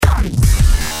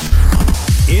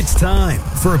time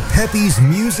for Peppy's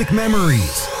Music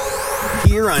Memories.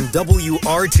 Here on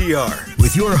WRTR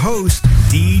with your host,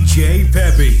 DJ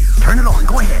Peppy. Turn it on,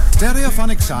 go ahead.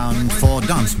 Stereophonic sound for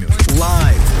dance music.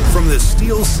 Live from the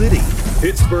Steel City,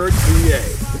 Pittsburgh, PA.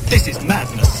 This is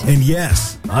madness. And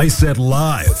yes, I said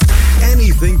live.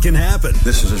 Anything can happen.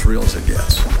 This is as real as it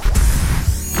gets.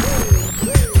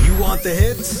 You want the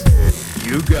hits?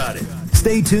 You got it.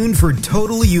 Stay tuned for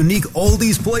totally unique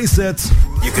oldies playsets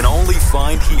you can only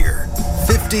find here.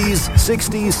 50s,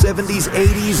 60s, 70s,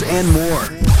 80s, and more.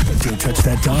 Don't touch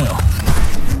that dial.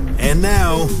 And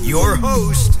now, your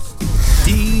host,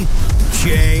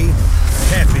 DJ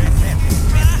Peppy.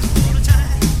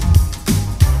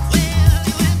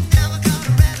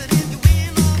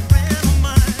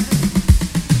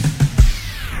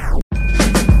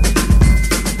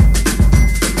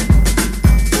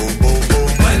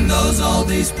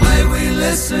 Oldies play, we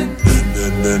listen.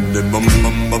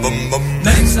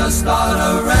 Makes us start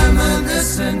a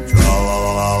reminiscent.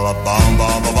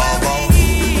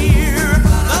 Hear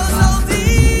those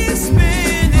oldies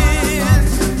spinning.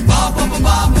 Ba ba ba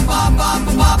ba ba ba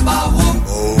ba ba ba whoop.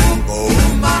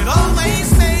 It always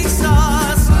makes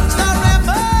us start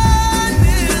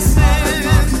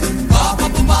reminiscent. Ba ba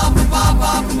ba ba ba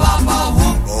ba ba ba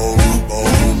whoop.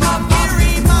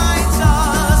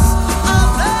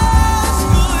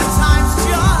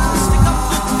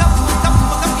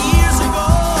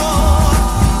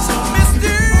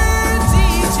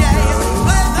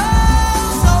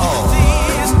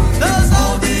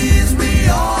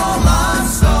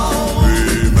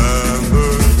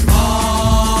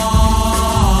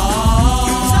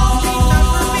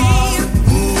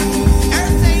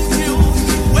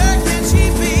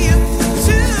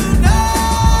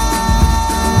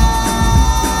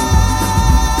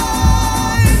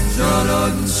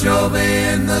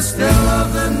 In the still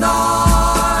of the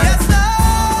night. Yes,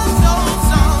 those old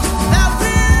songs that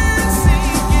we're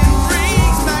singing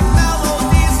brings back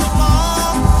melodies of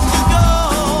long ago.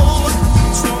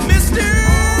 So Mr.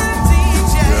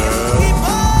 DJ, keep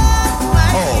on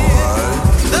playing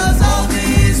those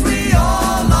oldies we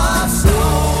all love so.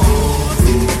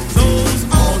 Those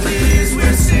oldies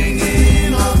we're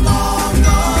singing of long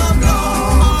ago.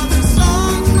 All the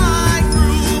songs my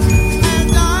group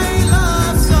and I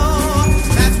love so.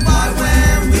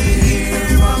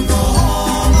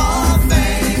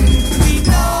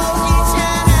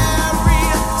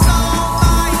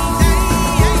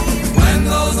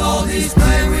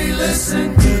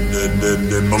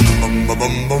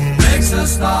 Makes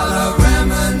us start a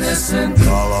reminiscent.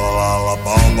 Mr.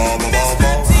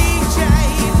 DJ,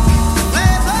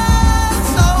 play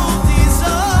those oldies a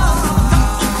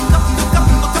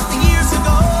couple years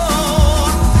ago.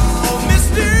 Oh,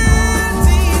 Mr.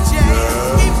 DJ,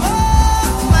 keep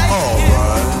on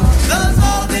playing those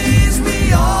oldies we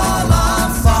all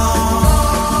love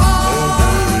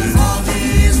songs.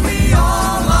 Oldies we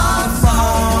all love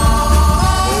songs.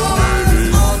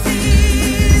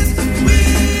 Oldies we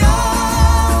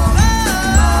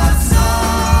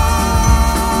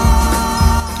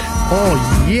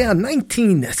Oh, yeah,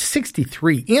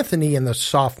 1963, Anthony and the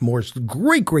Sophomores.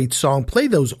 Great song. Play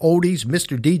those oldies,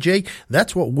 Mr. DJ.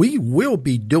 That's what we will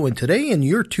be doing today, and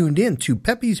you're tuned in to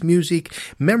Peppy's Music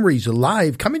Memories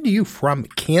Live, coming to you from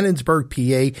Cannonsburg,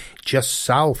 PA, just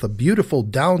south of beautiful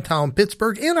downtown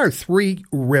Pittsburgh and our Three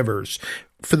Rivers.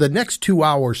 For the next 2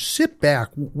 hours, sit back.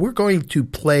 We're going to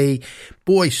play,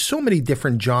 so many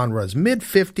different genres.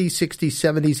 Mid-50s, 60s,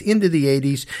 70s, into the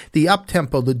 80s, the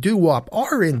up-tempo, the doo-wop,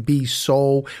 R&B,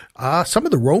 soul, some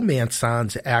of the romance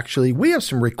songs, actually. We have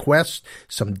some requests,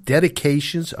 some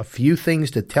dedications, a few things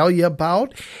to tell you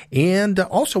about. And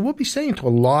also, we'll be saying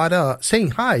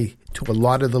hi to a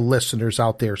lot of the listeners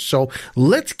out there. So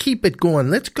let's keep it going.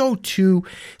 Let's go to,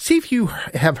 see if you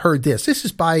have heard this. This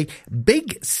is by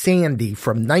Big Sandy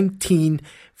from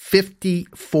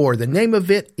 1954. The name of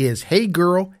it is Hey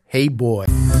Girl, Hey Boy.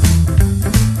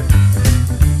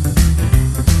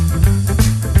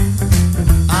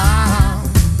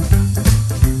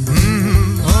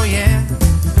 Oh yeah.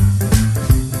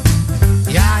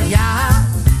 Yeah, yeah.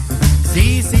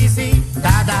 See,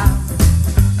 da, da,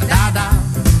 da, da.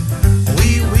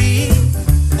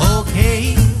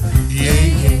 Okay,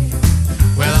 yeah.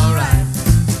 Well, alright.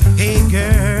 Hey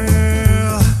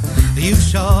girl, you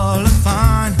sure look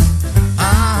fine.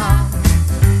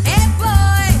 Hey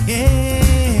boy,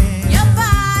 yeah.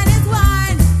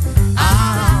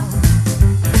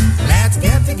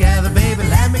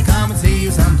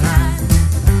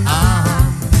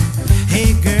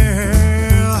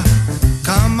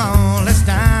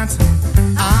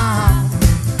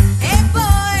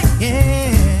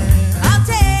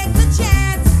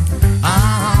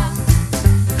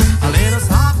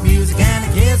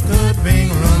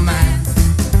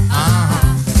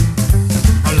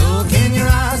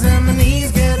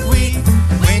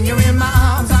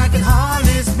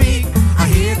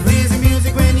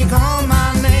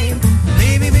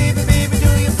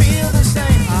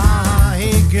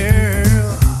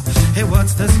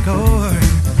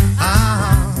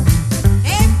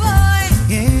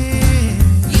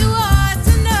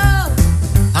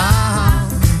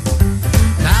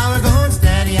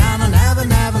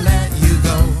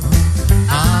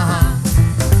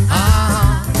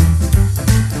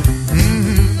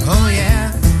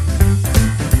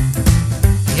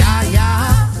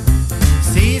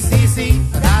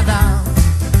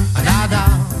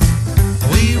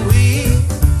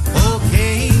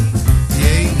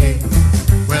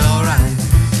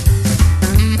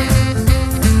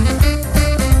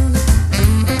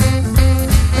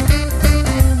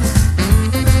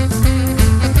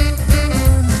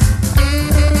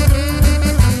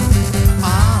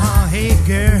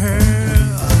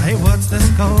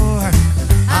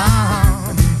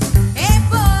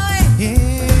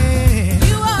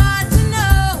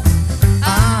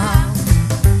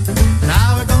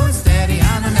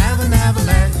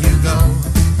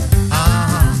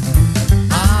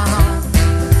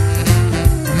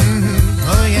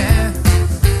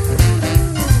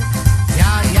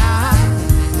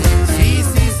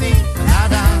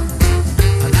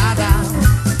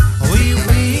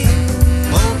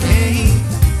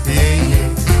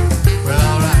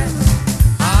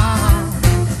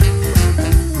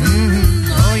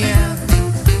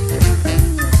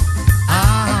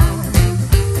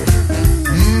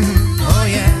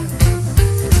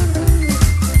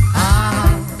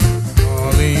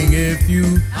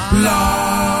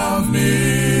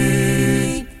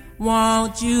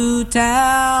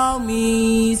 tell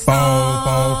me so. My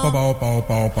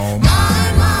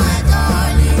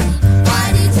darling,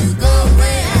 why did you go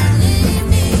away and leave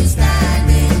me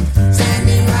standing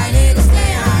right here to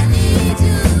stay? I need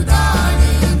you,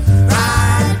 darling,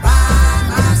 right by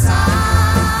my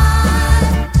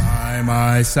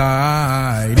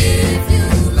side. If you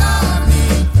love me,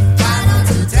 why don't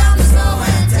you tell me so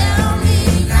and tell me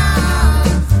now?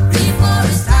 Before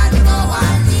it's time to go,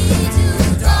 I need you,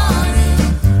 darling,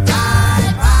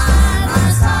 right by my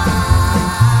side.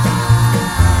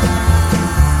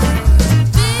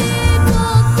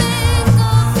 People think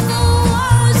of the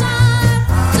words I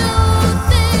do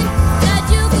think that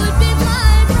you could be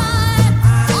my bride.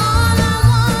 All I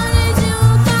want is you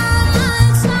by my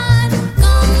side.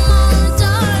 Come on,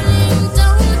 darling,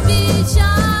 don't be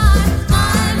shy.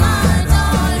 My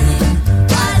darling,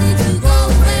 why did you go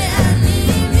away and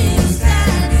leave me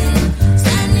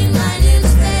standing right here to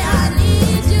stay? I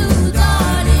need you,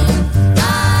 darling,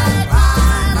 right by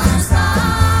my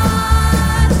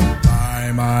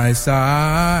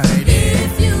side.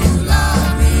 If you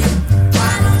love me,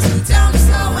 why don't you tell me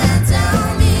so and tell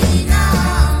me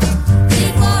now?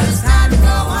 Before it's time to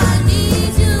go, I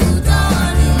need you,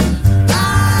 darling,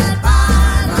 right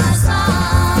by my side.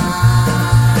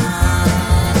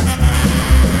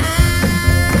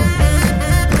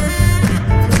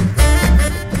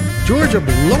 Georgia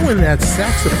blowing that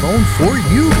saxophone for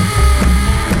you.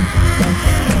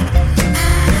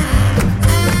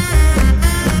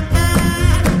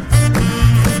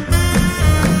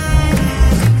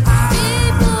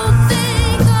 People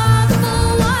think of the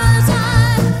words I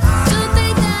do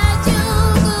think that you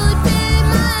could be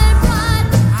my bride.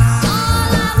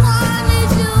 All I want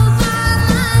is you by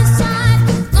my side.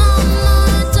 Come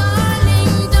on,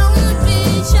 darling, don't be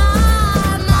shy.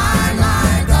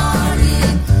 My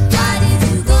darling, why did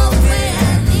you go away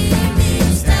and leave me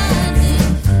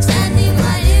standing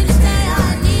right here to stay?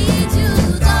 I need you,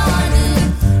 darling,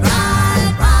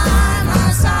 right by my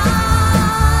side.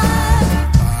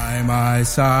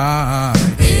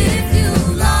 If you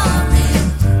love me,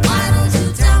 why don't you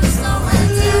tell me so and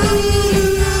tell me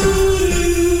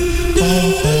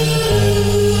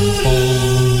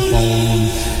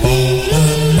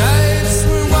Nights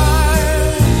were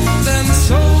wild and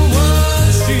so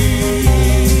was she.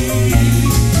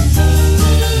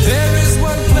 There is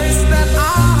one place that I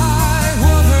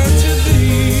want her to be,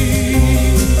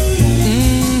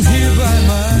 here by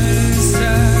my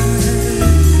side,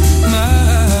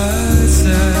 my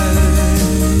side.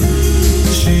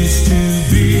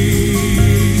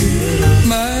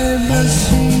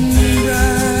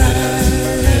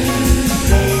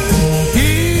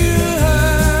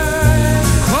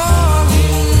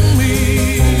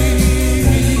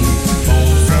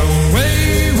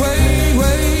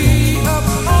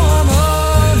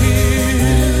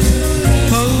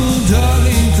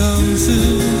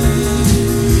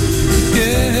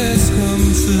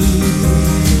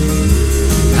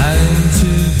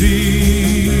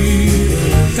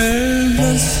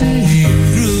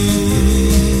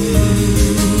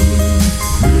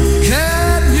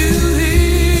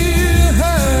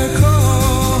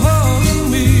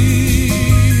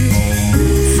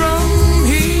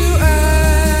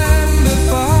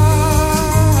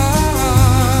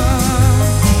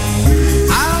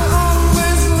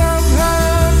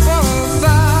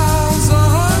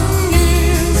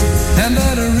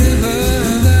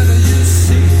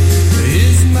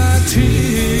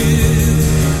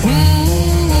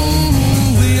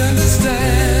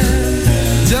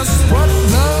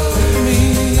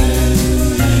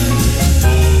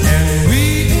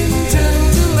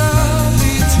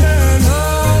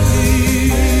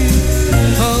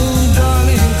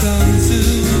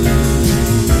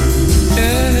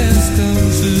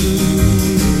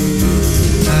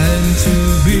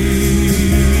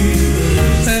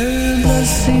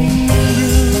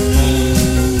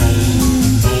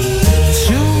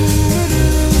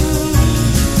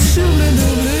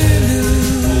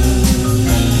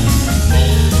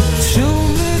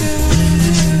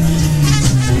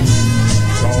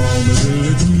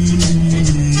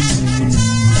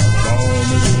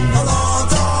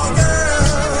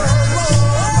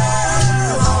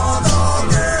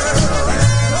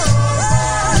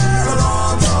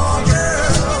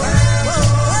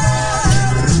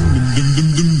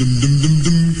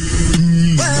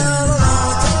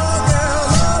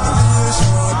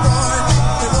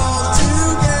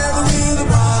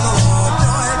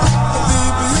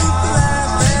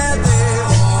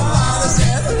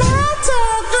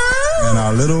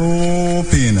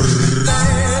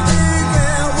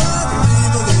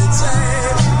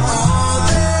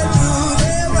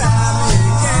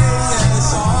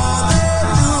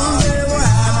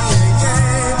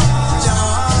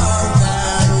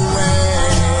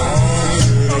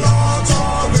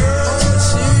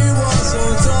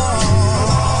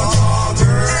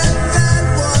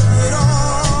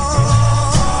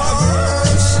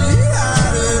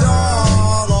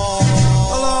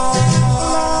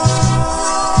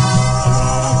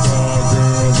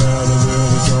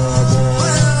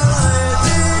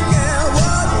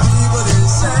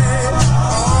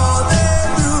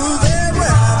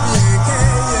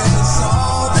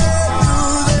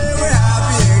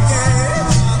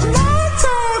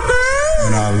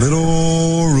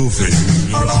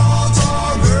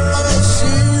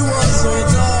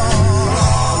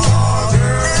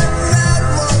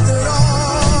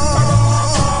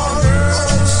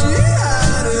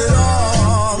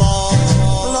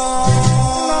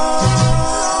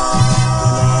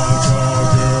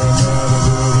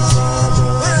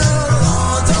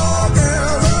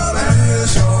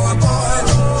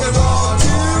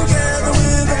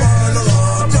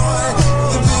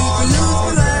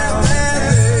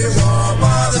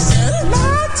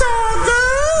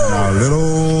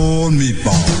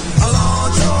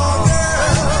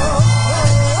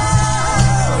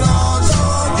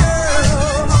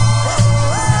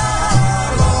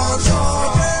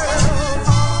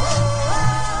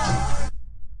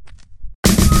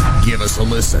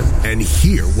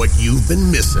 what you've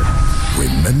been missing.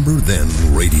 Remember Then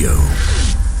Radio.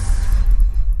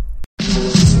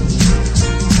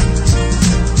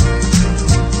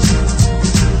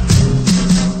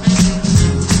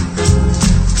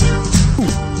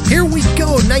 Here we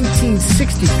go,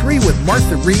 1963 with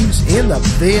Martha Reeves and the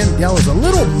Vandellas, a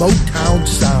little Motown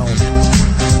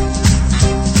sound.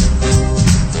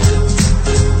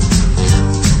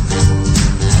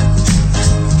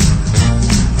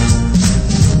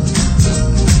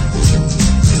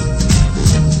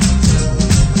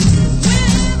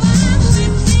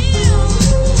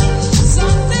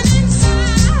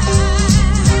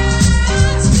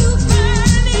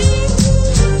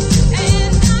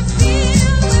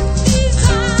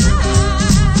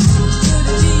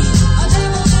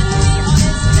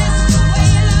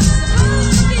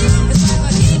 Be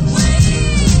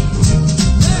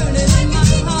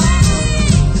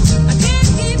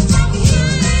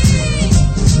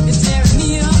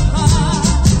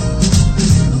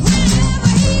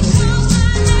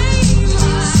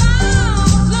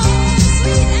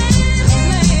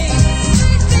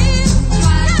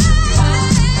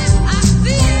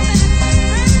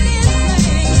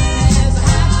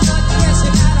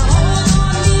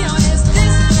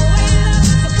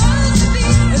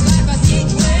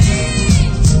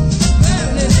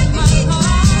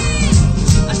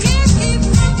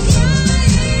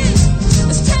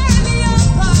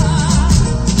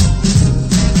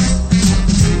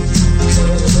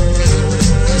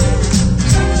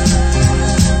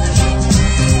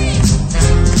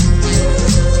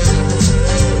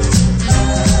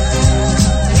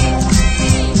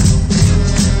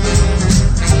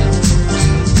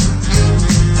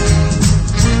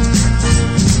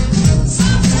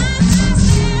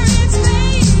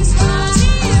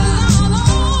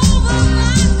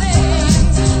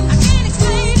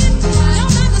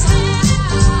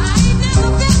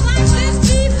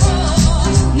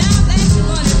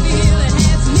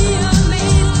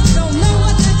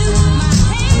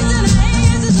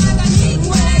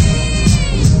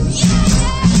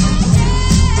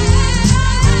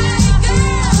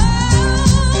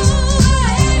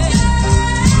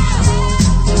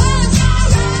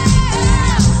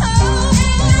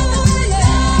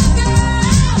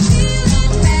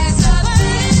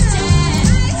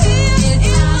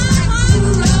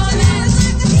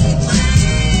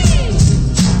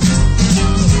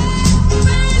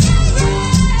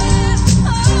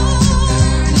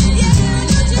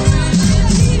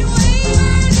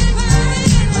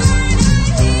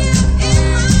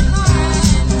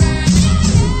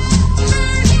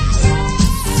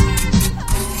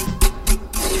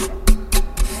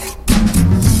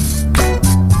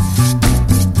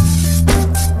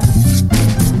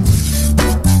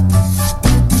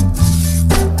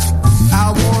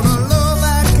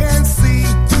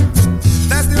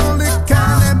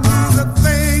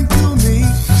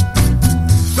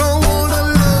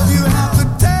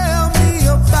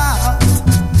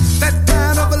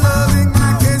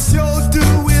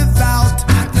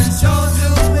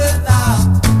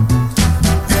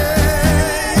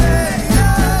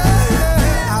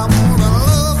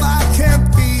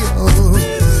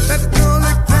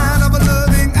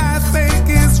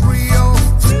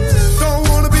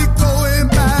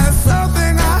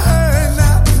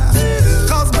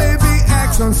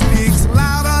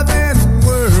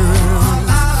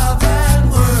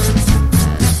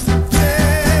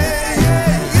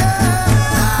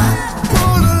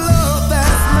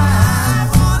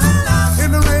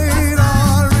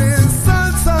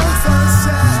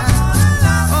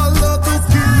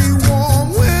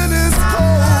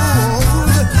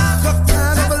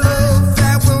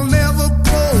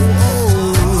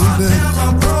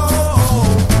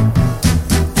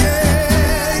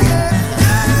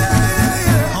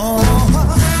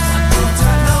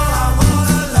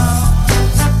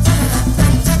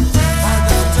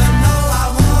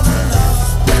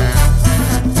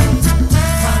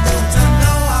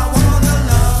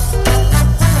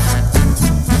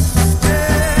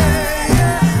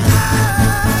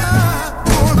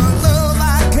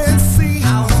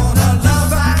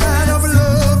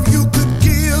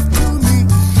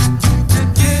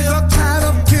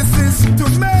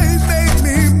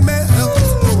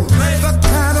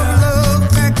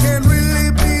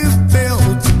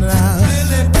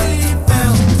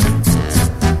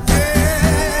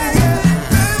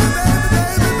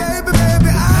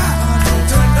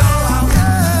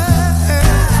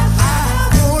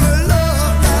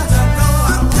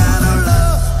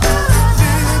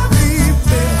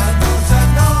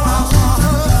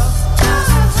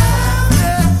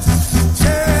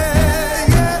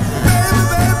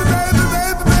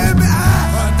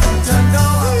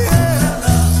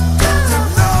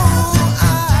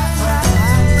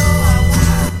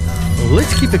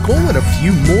keep it cool with a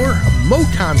few more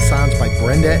Motown songs by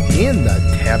Brenda and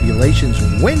the Tabulations,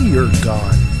 When You're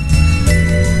Gone.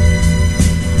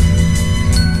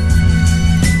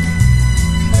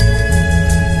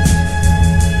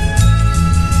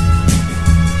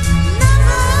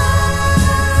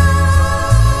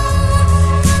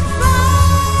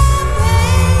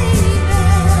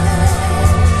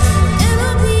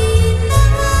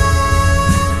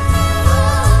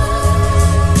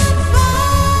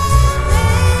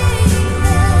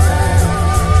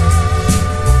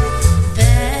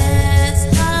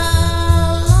 That's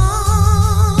how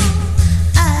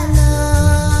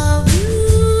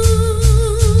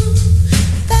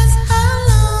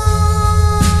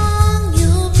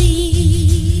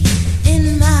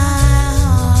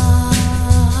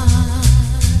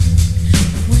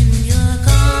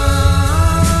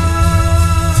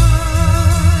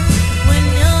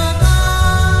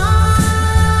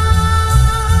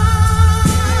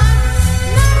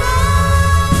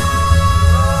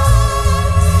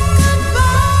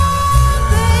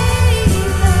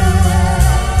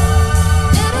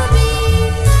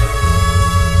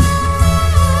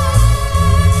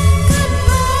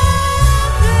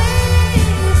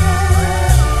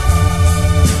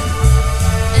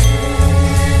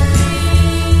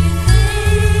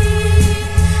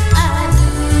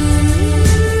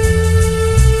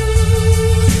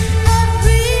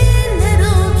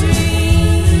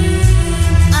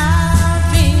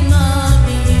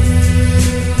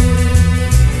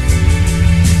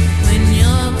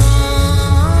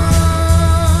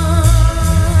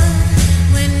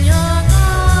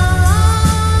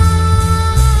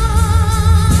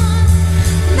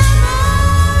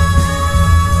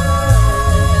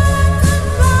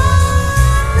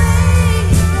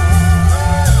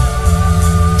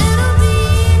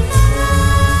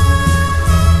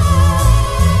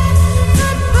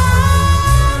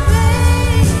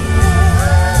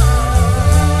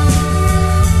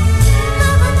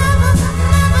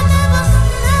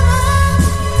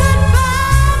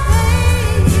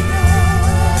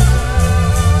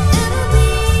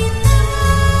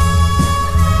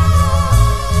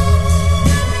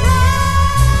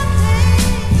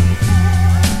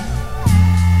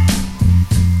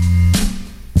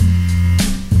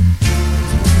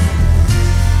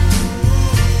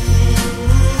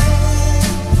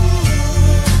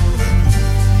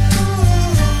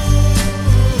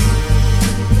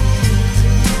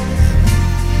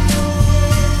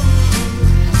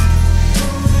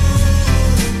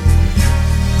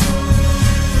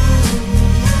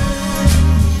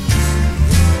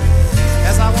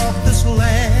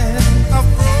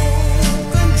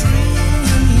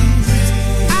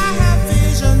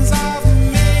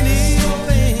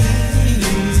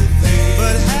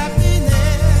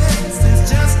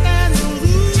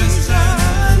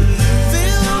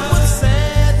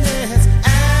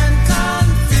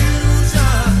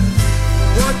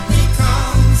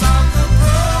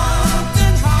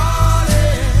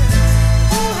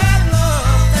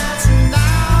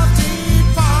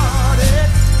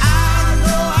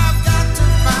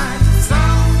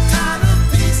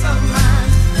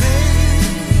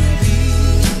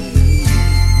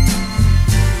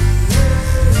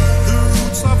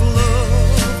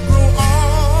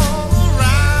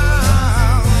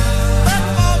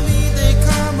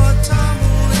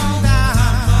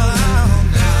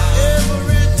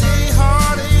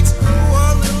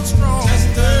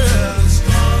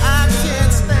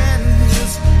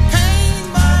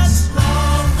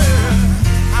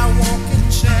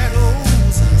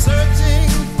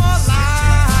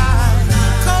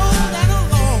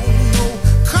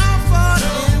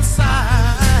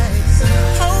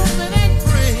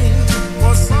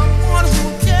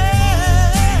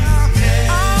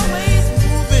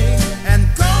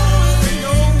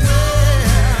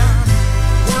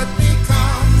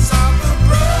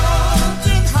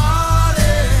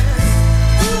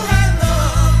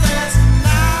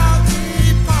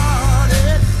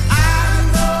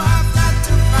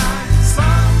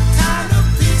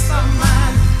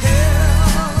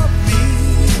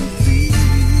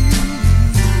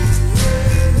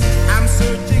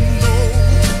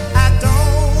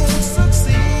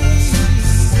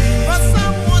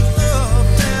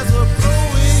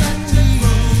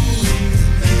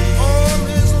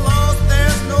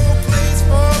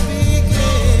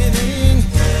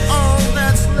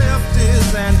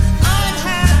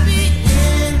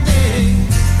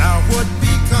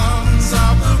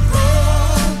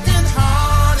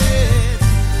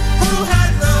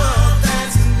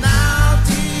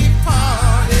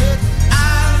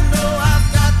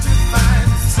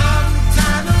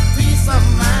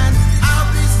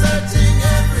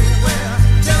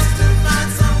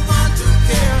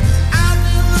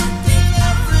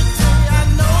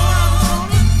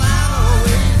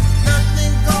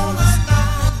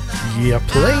Yeah,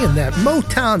 playing that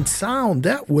Motown sound.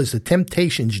 That was the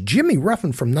Temptations' Jimmy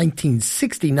Ruffin from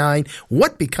 1969.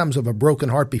 What Becomes of a Broken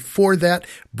Heart? Before that,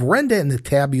 Brenda and the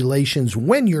Tabulations,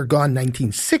 When You're Gone,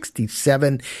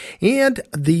 1967. And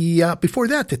before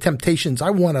that, the Temptations, I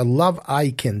Want a Love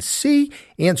I Can See.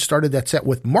 And started that set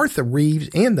with Martha Reeves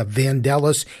and the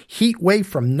Vandellas, Heat Wave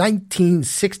from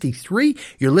 1963.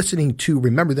 You're listening to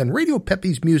Remember Then Radio.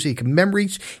 Pepe's Music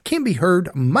Memories can be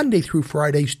heard Monday through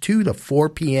Fridays, 2 to 4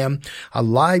 p.m. A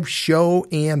live show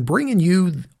and bringing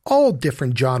you all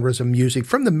different genres of music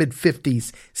from the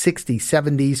mid-50s, 60s,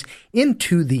 70s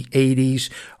into the 80s.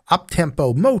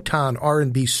 Up-tempo, Motown,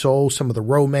 R&B, soul, some of the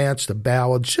romance, the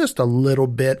ballads, just a little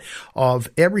bit of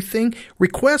everything.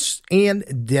 Requests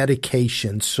and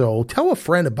dedications. So tell a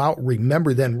friend about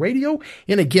Remember Then Radio.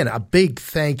 And again, a big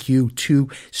thank you to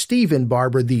Steve and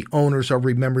Barbara, the owners of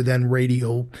Remember Then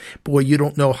Radio. Boy, you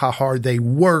don't know how hard they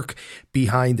work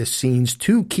behind the scenes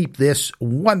to keep this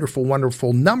wonderful,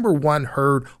 wonderful number one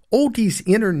heard oldies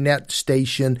internet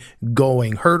station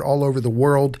going, heard all over the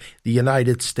world, the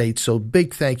United States. So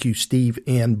big thank you, Steve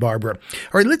and Barbara.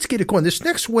 All right, let's get it going. This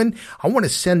next one, I want to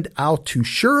send out to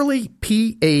Shirley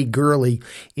P.A. Gurley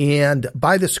and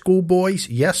by the Schoolboys.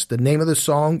 Yes, the name of the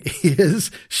song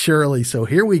is Shirley. So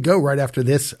here we go right after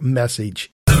this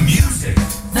message. The music.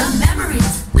 The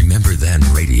memories.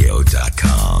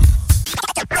 RememberThenRadio.com.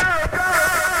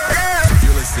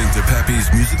 You're listening to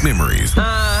Pepe's Music Memories with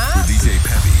DJ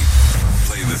Pepe,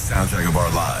 playing the soundtrack of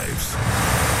our lives.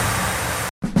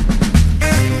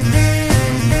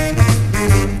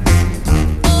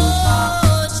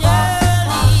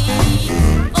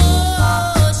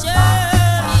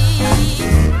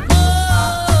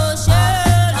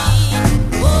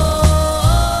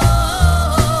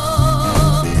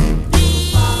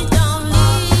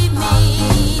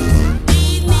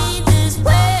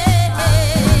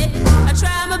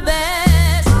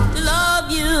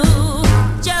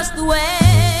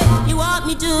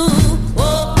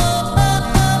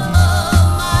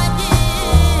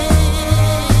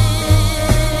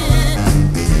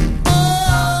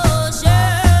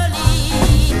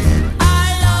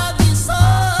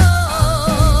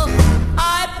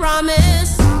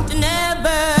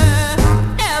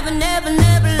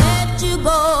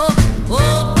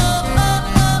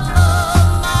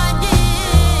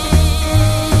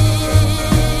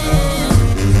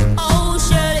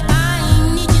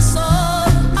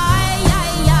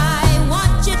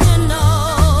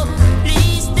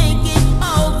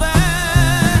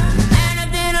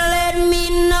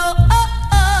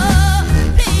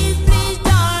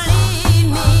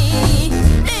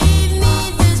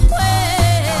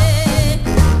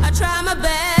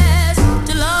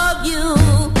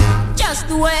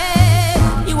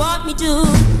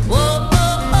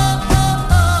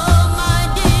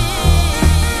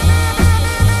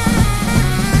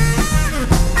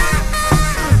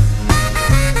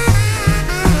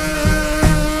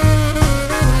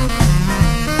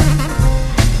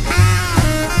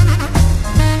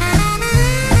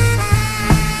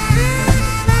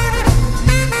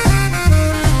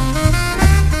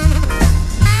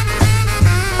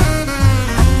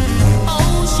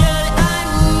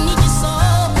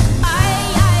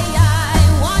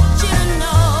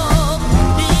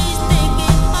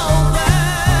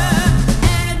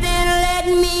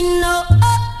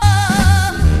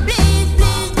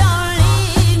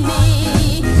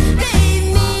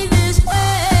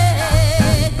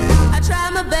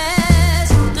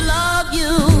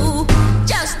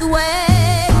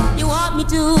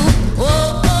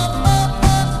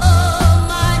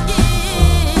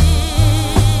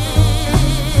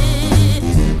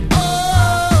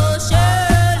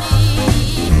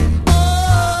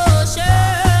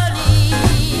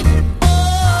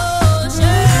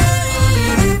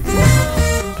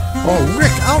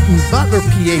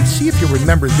 See if you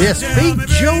remember this. Big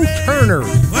Joe Turner.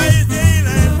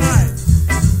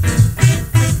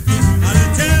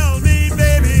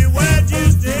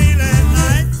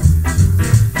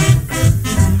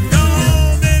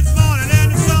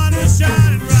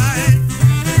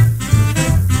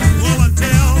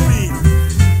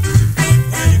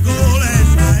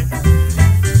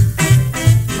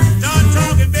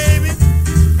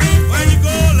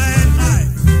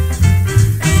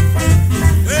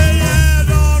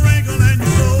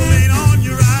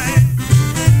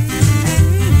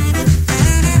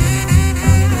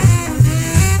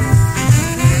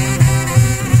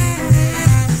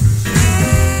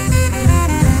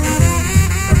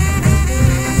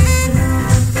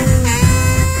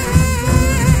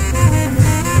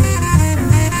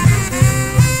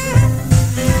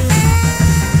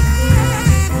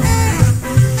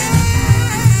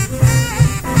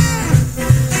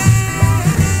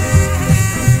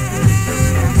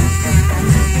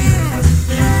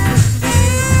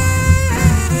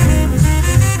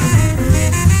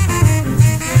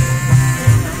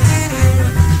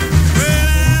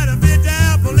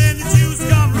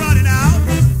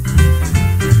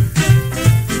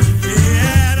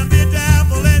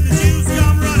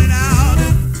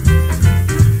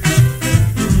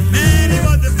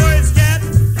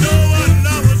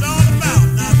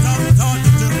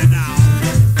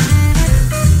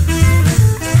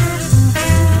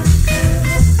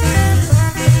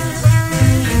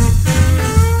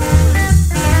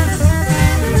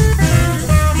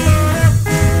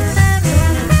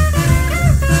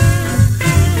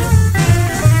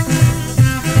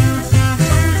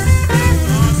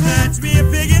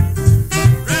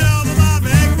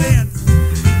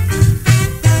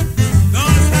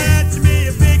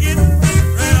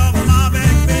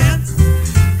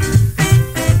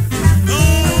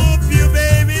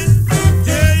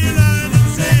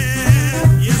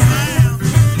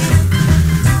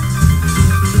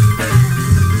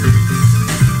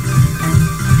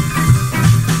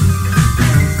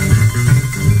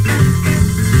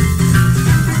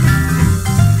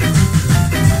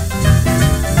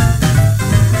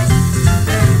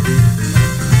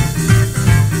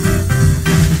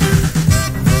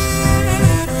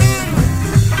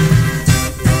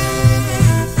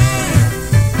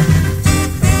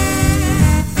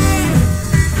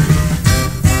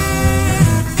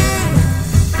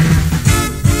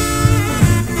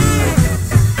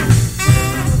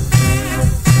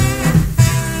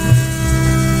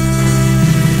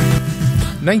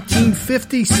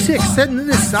 1956, sending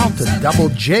this out to Double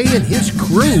J and his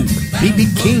crew. B.B.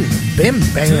 King, Bim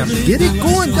Bam, get it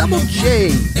going, Double J.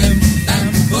 Bim,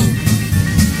 bam, boom.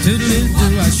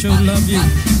 Toodaloo, I sure love you.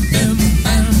 Bim,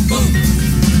 bam, boom.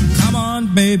 Come on,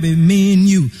 baby, me and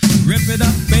you. Rip it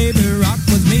up, baby, rock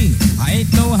with me. I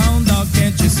ain't no hound dog,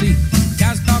 can't you see?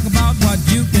 Guys talk about what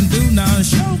you can do. Now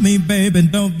show me, baby,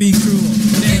 don't be cruel.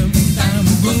 Bim, bam,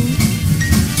 boom.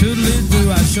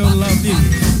 Toodaloo, I sure love you.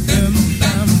 Bim,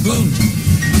 bam, boom.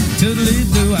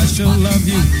 Toodaloo, I sure love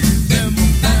you. Bim,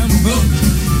 bam, boom.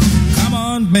 Come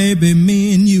on, baby,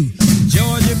 me and you.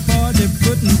 Georgia, Porgy,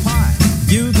 pudding pie.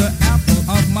 You the apple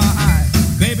of my eye.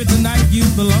 Baby, tonight you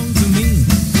belong to me.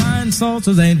 Flying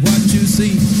saucers ain't what you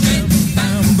see. Bim,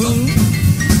 bam, boom.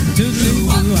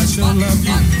 Toodaloo, I sure love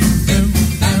you. Bim,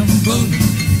 bam, boom.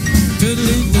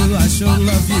 Toodaloo, I sure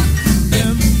love you.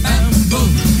 Bim, bam,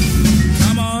 boom.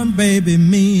 Come on, baby,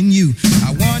 me and you.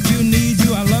 I want you, need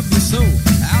you, I love you so.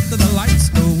 After the lights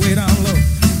go way down low,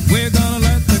 we're gonna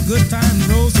let the good times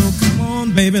roll. So come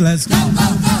on, baby, let's go, go, go.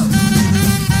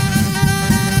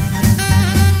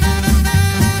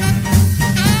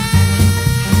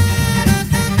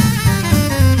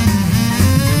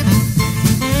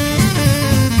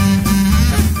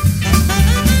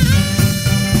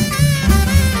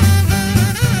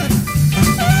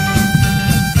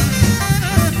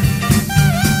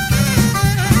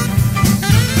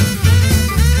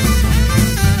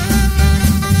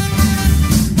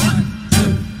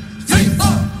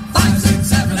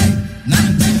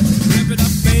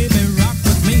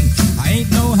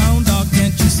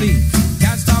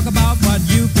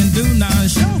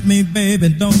 Baby,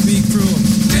 don't be cruel.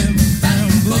 Bim, bam,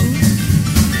 boom.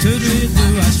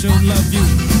 Toodaloo, I sure love you.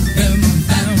 Bim,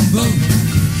 bam, boom.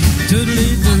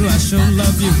 Toodaloo, I sure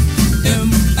love you. Bim,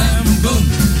 bam, boom.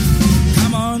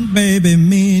 Come on, baby,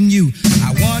 me and you.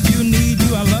 I want you, need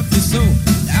you, I love you so.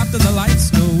 After the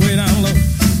lights go way down low,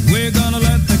 we're gonna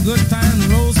let the good times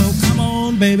roll. So come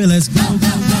on, baby, let's go, go, go.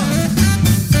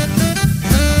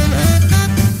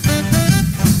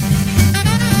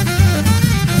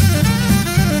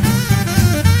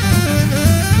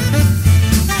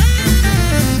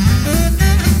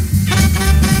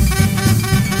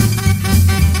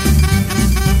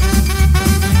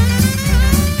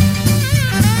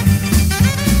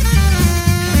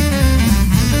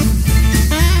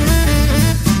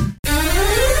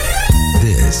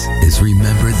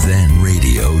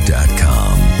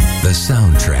 RememberThenRadio.com, the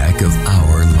soundtrack of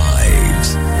our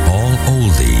lives. All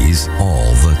oldies,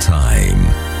 all the time.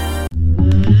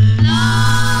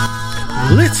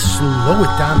 Let's slow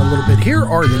it down a little bit. Here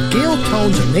are the Gale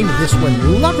Tones, and the name of this one,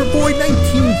 Loverboy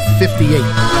 1958.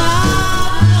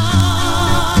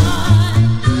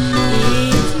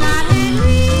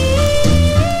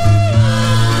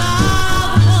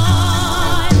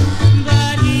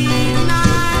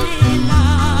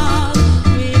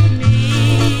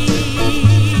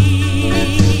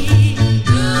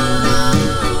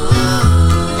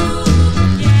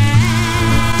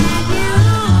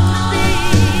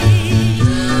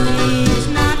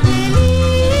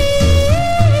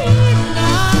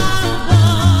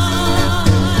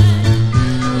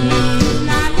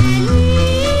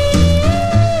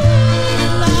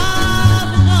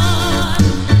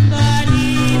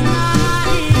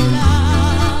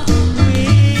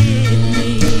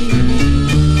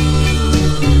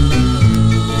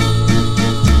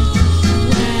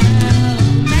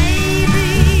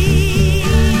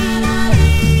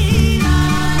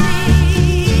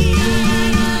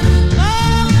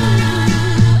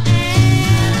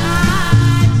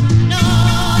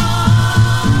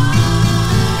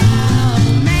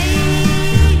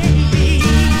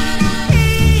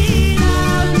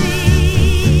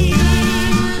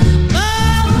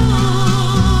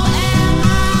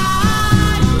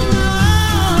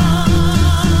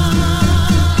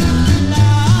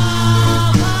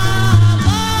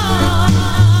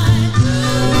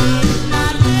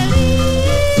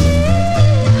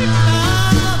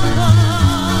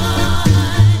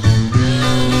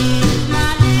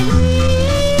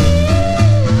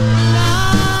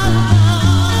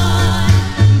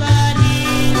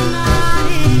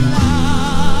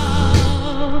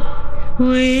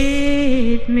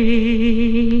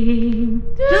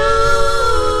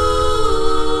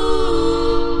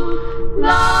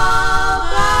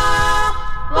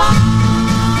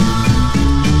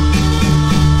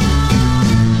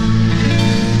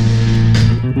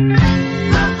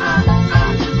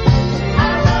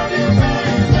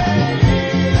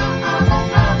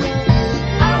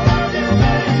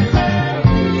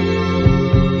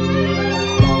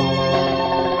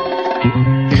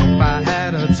 If I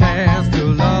had a chance to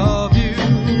love you,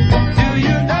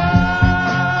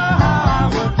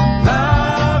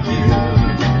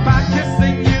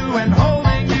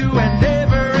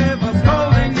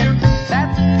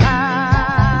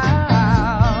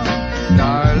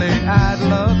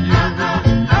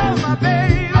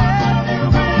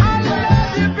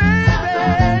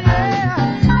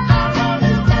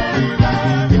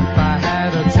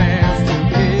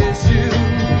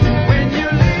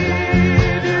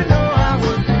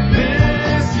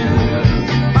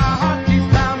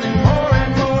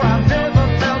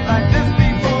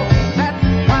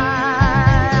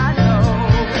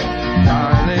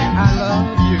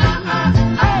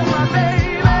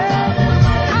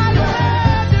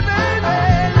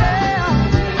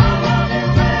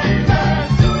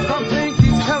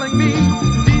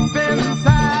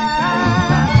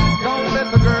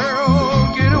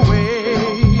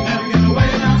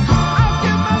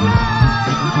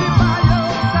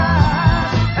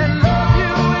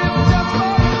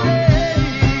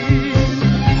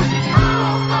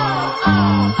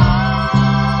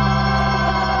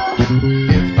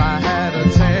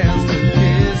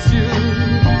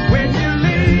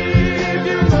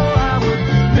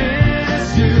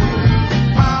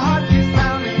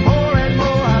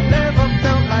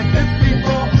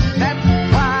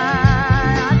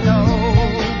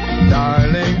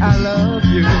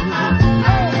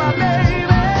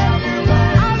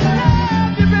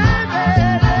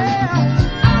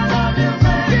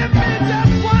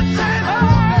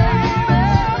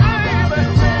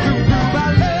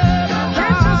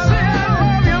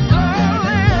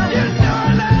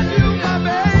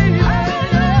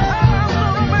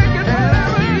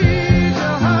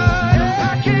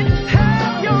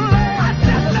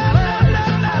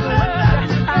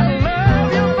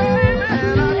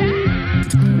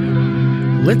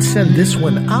 let's send this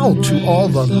one out to all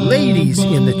the ladies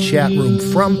in the chat room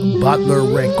from Butler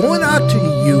Rick. Going out to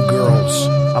you girls.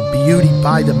 A beauty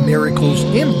by the miracles,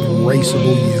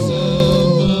 embraceable you.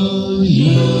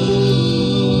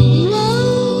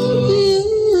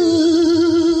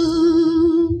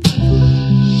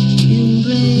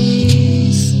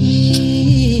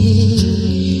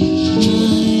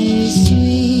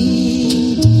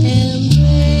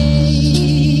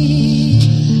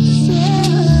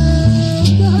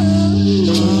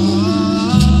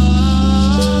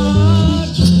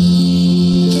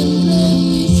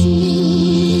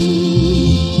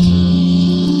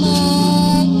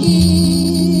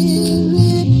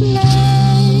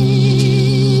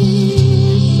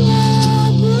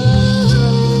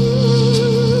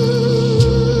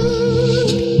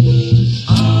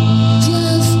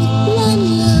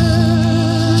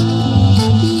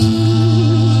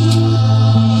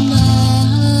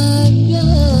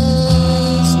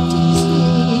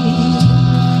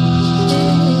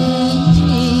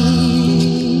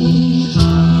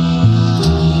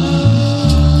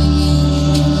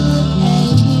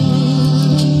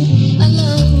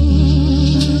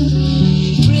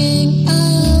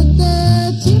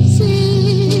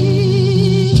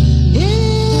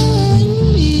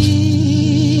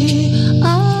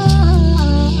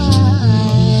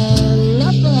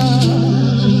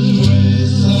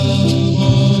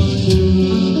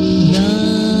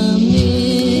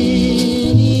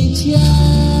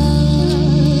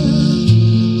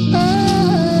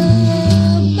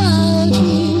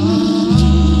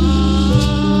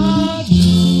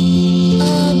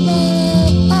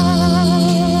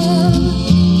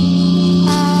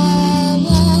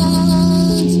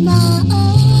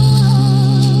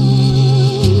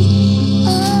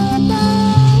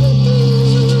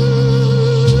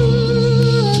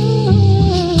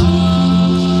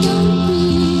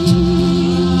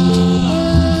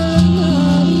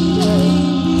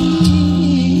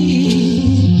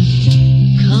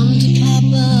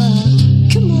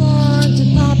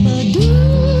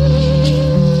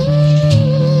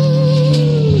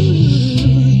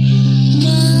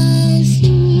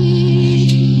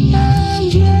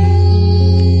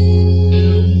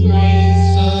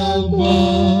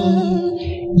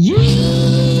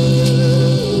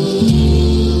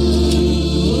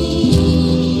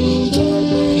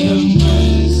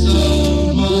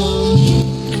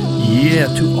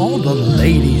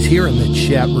 Here in the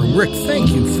chat room. Rick, thank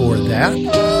you for that.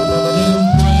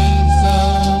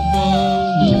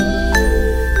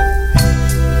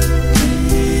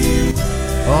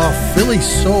 Oh, Philly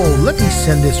Soul, let me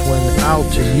send this one out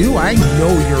to you. I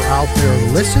know you're out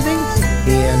there listening,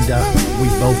 and we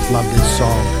both love this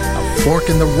song. A Fork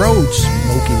in the Road,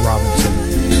 Smokey Robinson.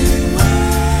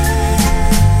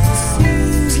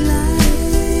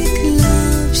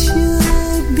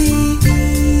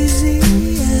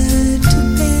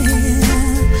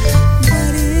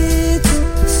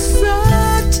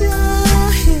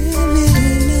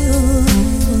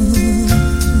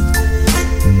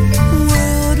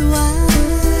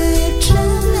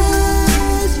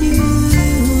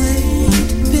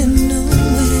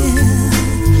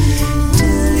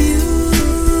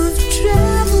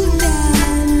 Traveled down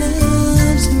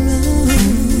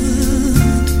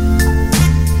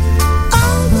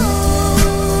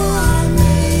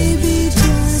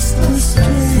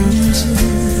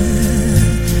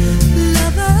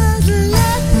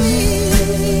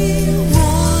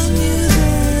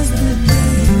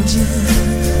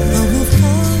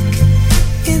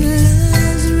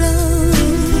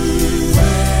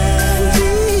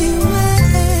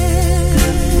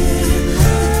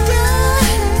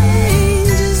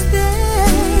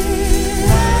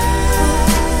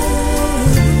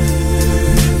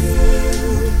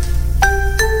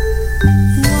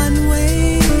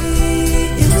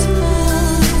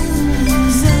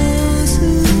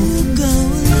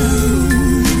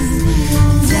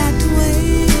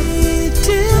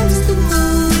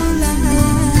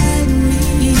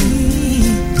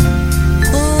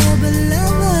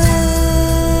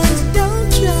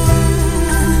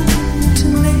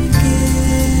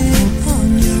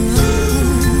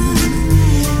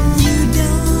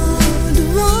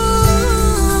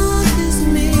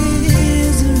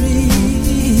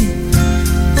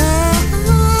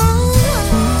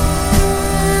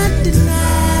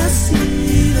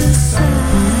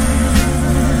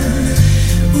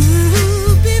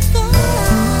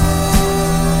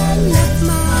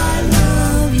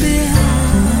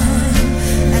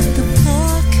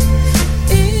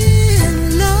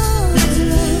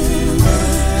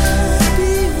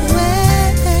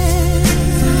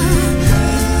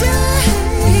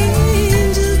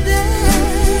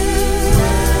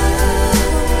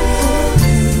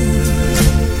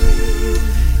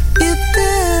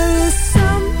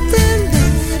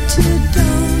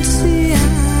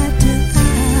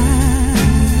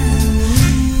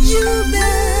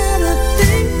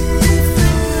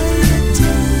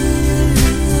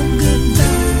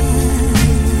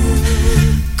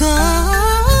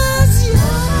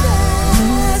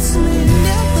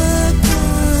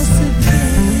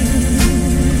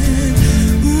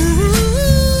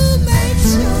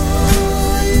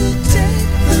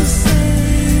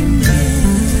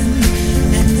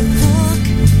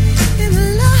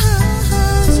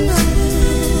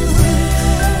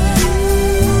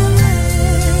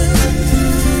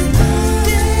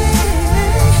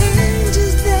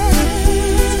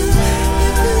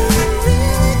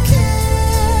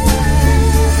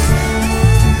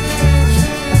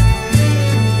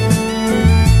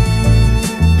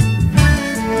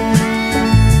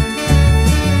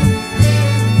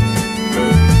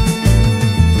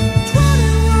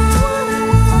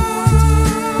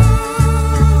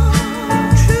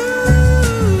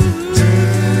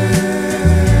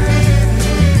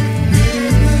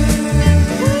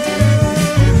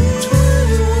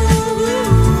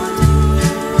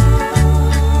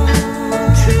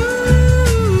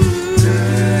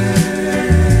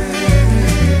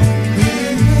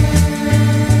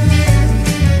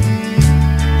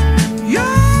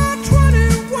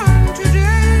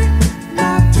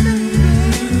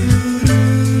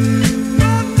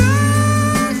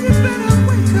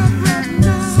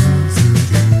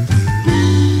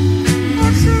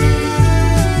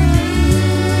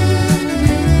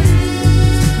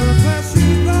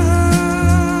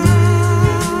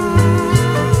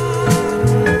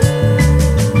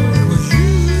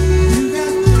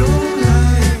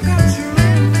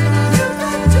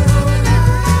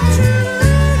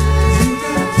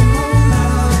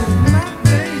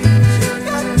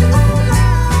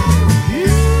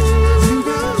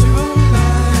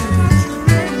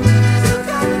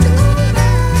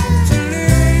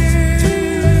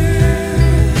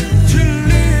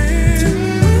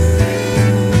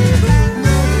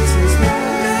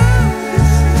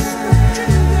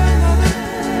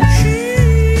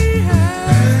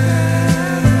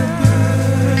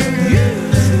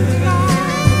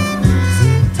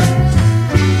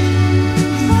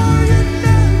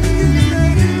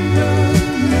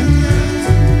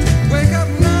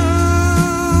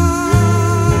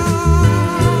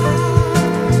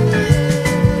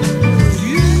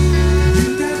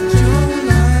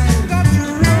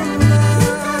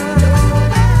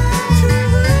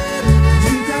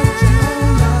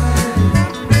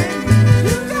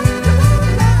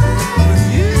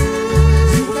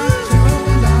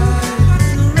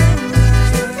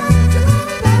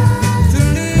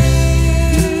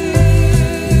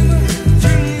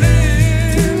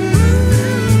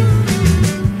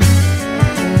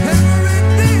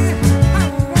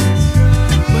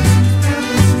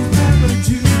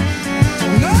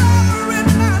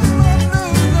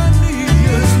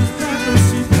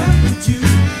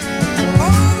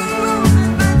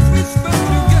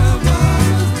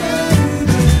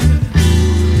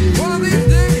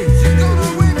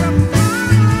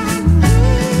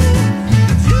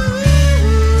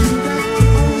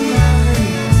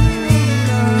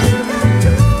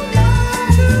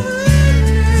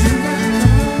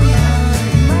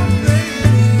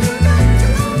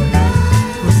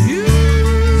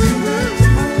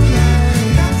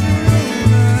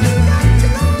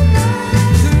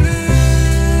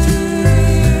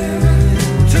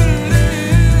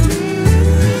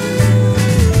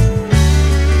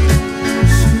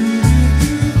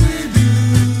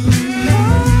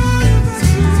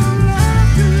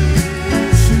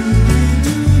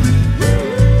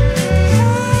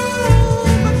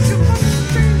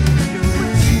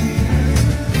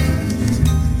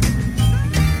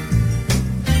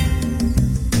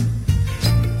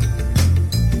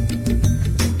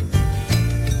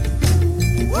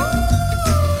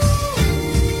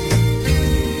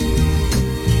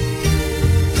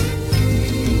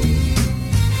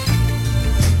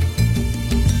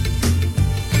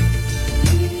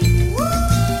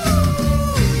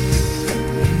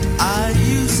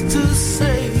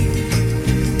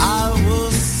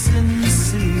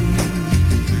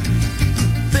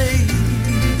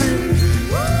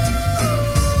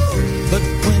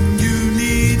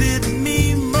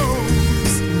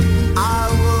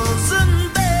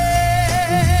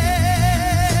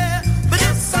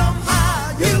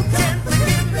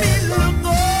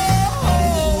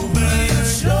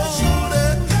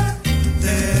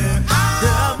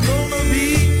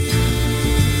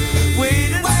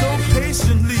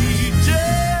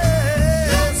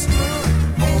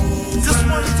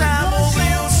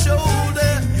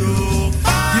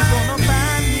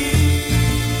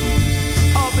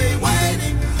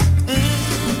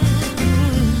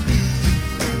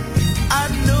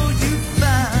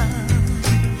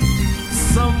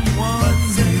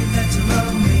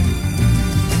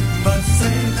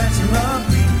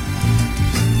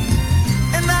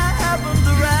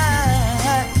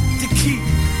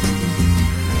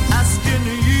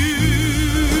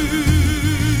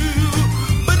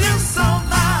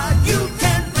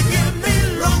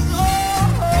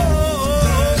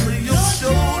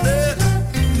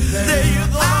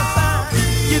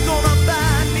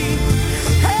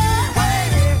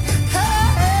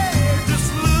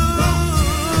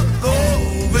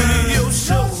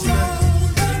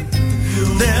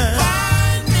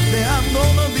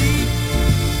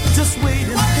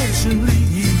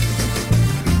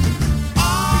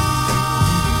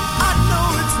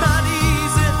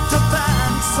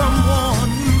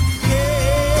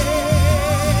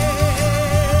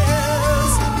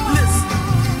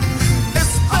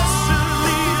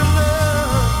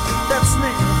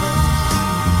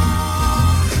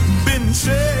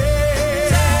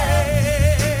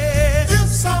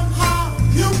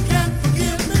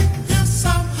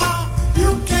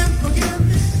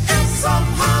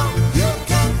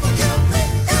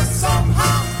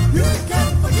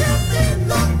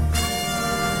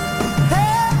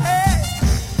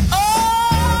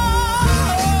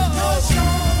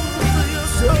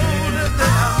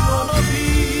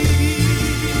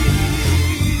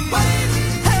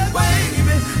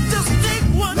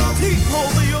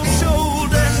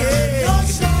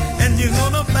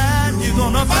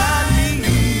gonna find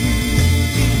me.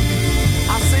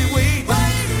 I say wait,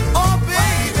 oh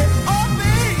baby,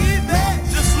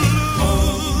 just look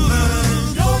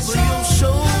over your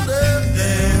shoulder.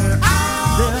 There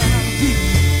I'll be.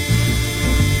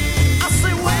 I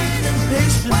say wait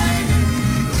patiently.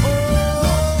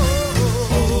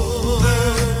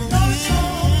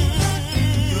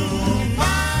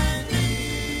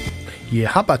 Yeah,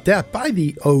 how about that? By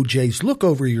the OJs, Look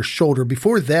Over Your Shoulder.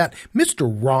 Before that, Mr.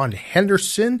 Ron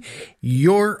Henderson,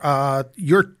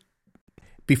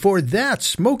 before that,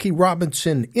 Smokey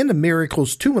Robinson, In the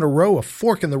Miracles, 2 in a row, A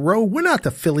Fork in the Road. Went out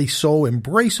to Philly Soul,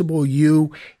 Embraceable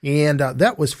You, and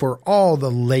that was for all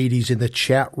the ladies in the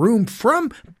chat room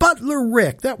from Butler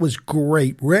Rick. That was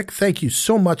great, Rick. Thank you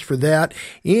so much for that.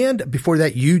 And before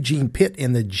that, Eugene Pitt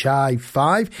in the Jive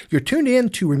 5. You're tuned in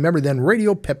to Remember Then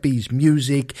Radio, Pepe's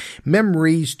Music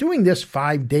Memories, doing this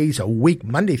 5 days a week,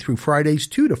 Monday through Fridays,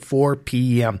 2 to 4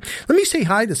 p.m. Let me say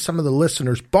hi to some of the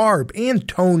listeners, Barb and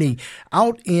Tony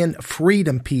out in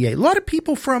Freedom, PA. A lot of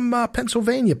people from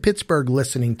Pennsylvania, Pittsburgh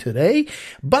listening today.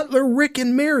 Butler, Rick,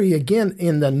 and Mary again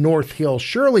in the North Hill.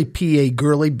 Shirley, PA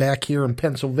Gurley back here in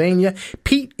Pennsylvania.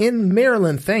 Pete in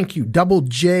Maryland, thank you. Double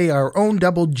J, our own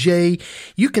Double J.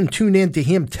 You can tune in to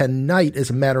him tonight, as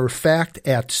a matter of fact,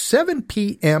 at 7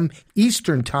 p.m.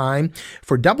 Eastern Time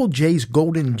for Double J's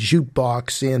Golden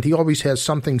Jukebox, and he always has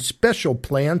something special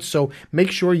planned, so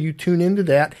make sure you tune into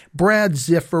that. Brad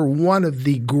Ziffer, one of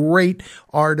the great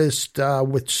artists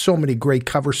with so many great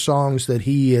cover songs that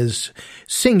he is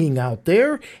singing out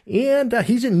there, and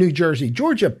he's in New Jersey.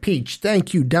 Georgia Peach,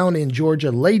 thank you, down in Georgia.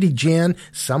 Lady Jan,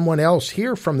 someone else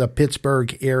here from the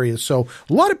Pittsburgh area, so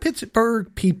a lot of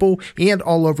Pittsburgh people and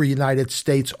all over the United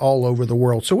States, all over the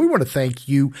world, so we want to thank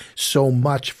you so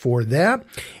much for that.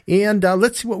 And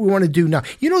let's see what we want to do now.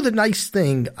 You know, the nice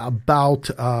thing about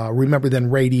Remember Then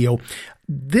Radio,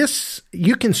 this,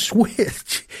 you can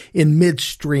switch in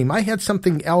midstream. I had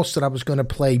something else that I was going to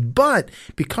play, but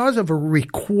because of a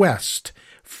request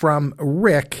from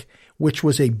Rick, which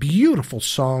was a beautiful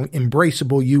song,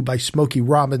 Embraceable You by Smokey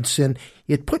Robinson,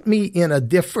 it put me in a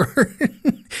different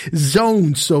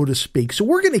zone, so to speak. So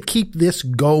we're going to keep this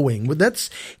going.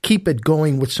 Let's keep it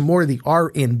going with some more of the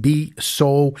R&B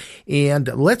soul. And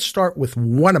let's start with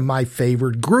one of my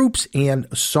favorite groups and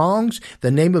songs.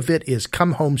 The name of it is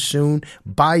Come Home Soon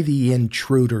by The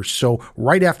Intruders. So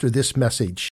right after this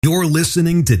message. You're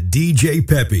listening to DJ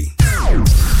Pepe.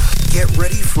 Get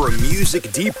ready for a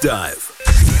music deep dive.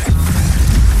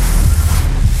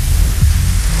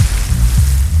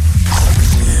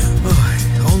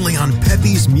 Only on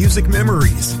Pepe's Music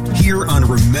Memories, here on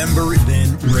Remember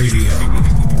Then Radio.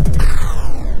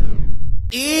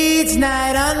 Each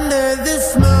night under the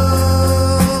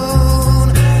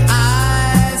moon,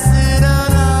 I sit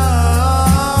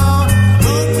alone,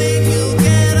 hoping you'll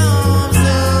get home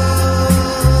soon.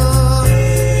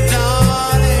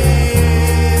 Darling,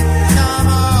 come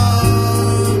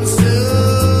home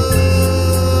soon.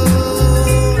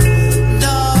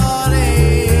 Darling,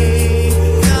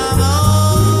 come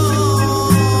home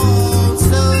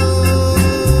soon.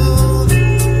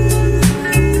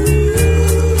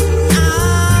 I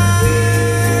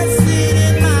sit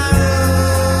in my room.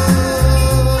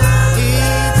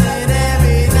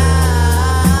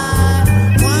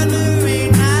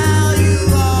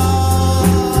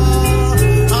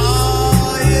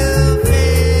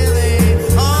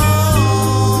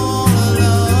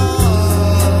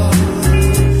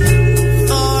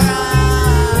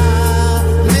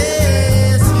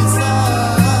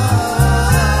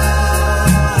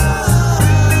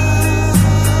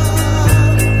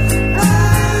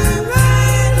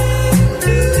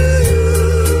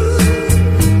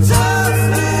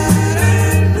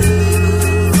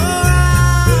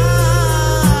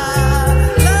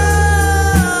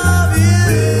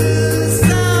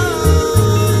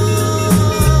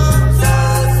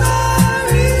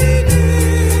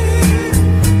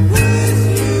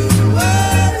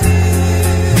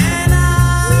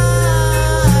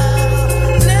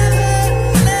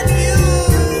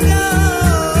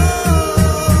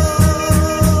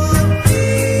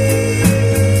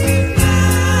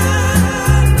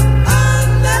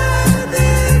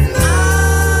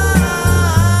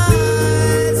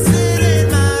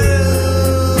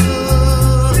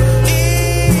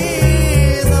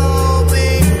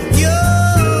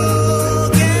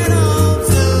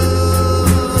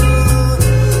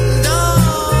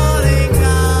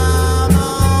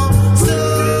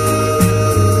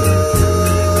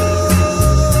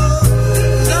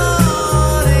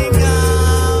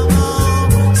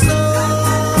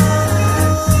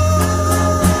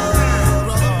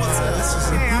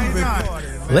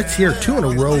 Let's hear two in a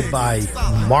row by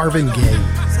Marvin Gaye.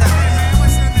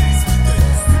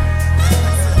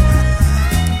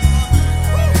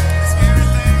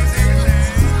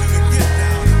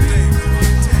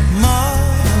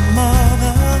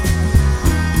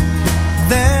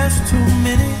 There's too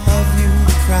many of you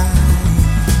crying.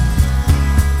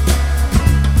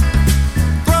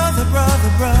 Brother,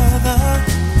 brother, brother,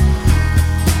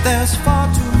 there's far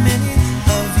too many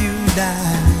of you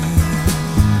dying.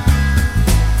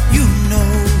 You know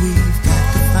we've got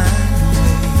to find a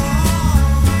way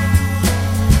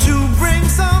to bring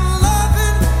some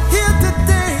loving here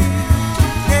today.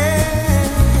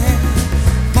 Yeah.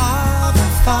 Father,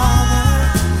 Father,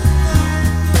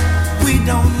 we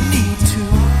don't need to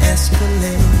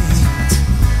escalate.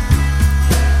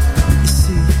 You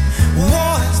see,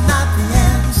 war is not the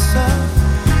answer,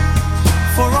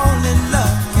 for only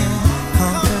love can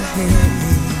conquer hate.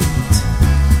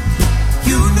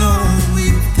 You know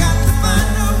we've got to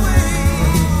find a way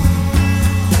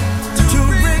to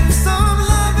bring some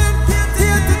loving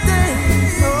here today.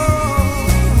 Oh,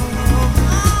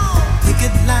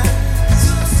 picket lines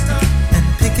and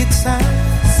picket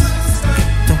signs,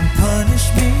 don't punish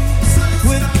me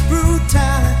with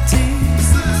brutality.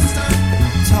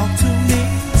 Talk to me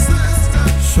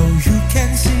so you can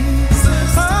see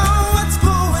what's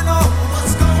going on.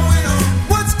 What's going on?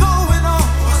 What's going on?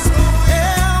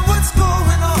 Yeah, what's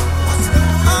going on? What's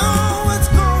going on? What's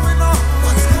going on?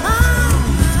 What's going on?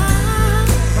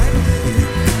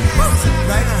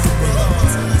 Right on. Right on.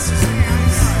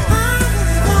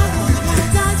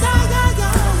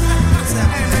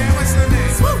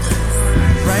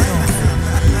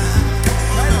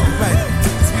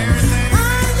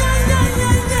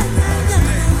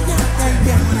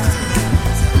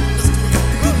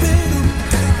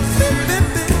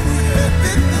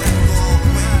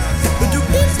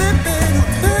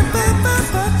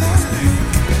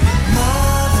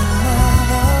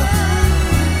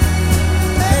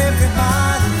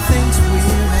 Everybody thinks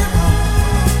we're wrong.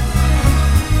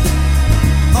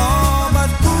 Oh,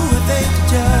 but who are they to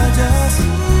judge us?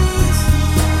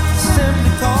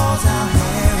 Simply 'cause our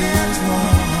hair is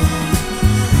long.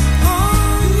 Oh,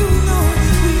 you know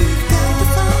we've got to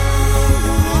find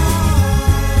a way.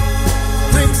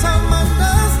 Bring some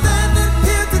understanding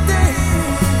here today.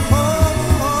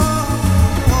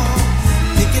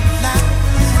 Picket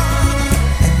lines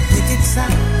and picket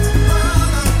signs,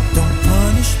 don't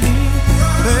punish me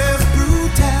with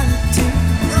brutality.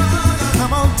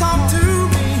 Come on, talk to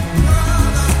me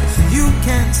so you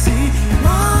can see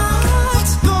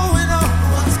what's going on.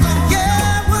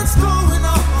 Yeah, what's going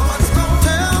on?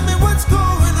 Tell me what's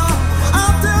going on.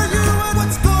 I'll tell you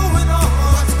what's going on.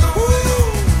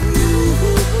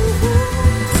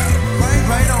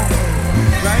 Right on.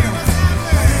 Right on.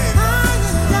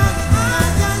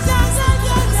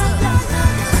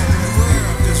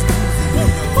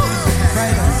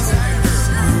 Right on.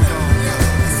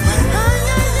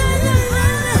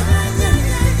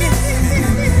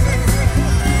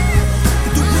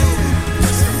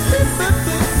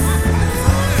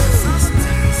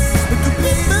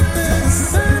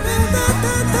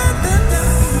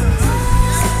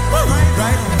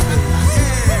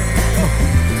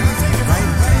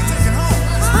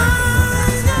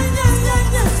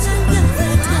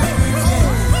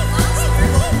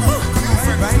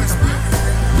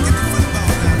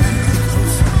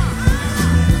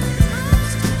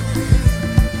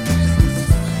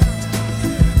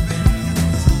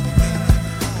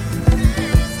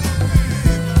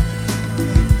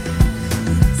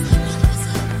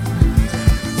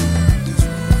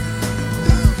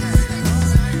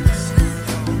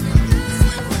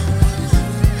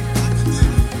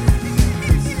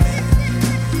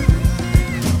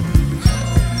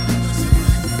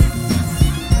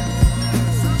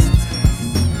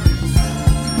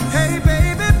 Hey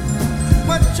baby,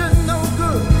 what you no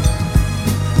good?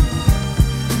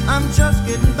 I'm just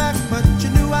getting back, but you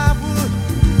knew I would.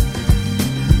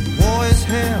 War is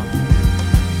hell.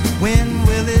 When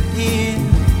will it end?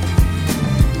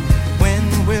 When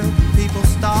will people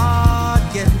start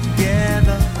getting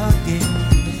together again?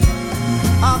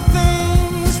 Are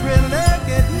things really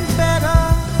getting better,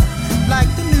 like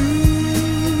the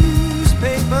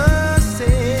newspapers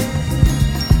said?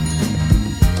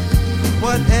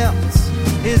 What else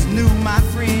is new, my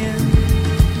friend,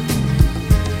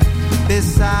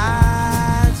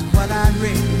 besides what I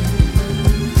read?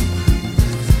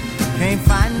 Can't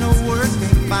find no work,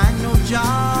 can't find no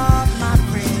job, my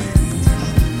friend.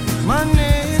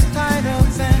 Money is tighter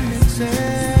than it's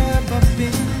ever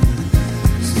been.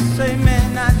 Say,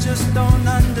 man, I just don't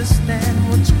understand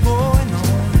what's going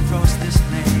on across this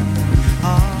land.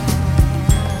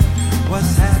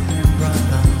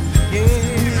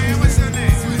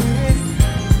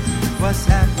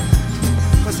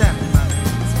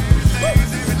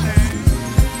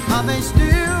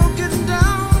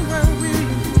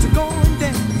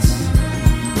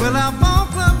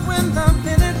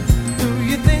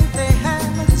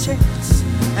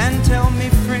 And tell me,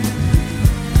 friend,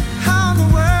 how in the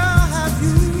world have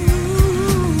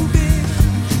you been?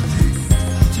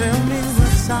 Tell me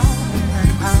what's out,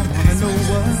 and I wanna know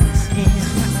what's in.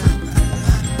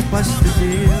 What's the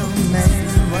deal, man?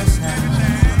 What's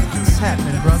happening? What's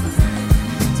happening, brother?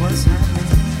 What's happening?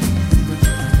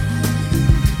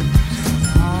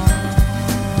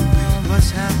 Oh,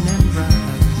 what's happening, brother?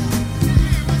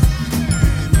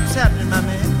 What's happening, my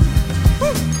man?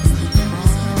 Woo!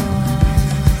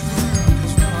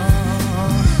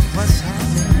 What's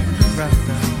happening,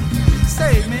 brother?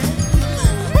 Say it, man.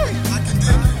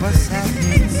 What's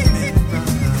happening,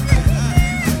 brother?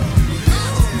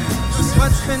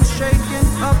 What's been shaking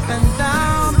up and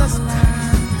down the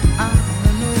line? I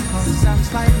don't know, 'cause I'm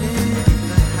slightly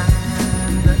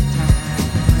behind the time.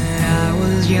 When I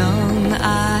was young,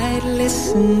 I'd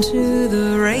listen to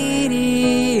the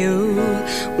radio,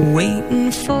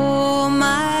 waiting for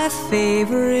my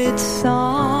favorite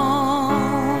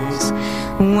songs.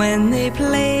 When they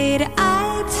played,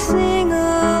 I'd sing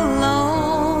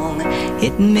along.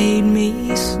 It made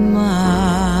me smile.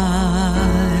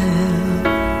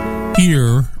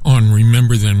 Here on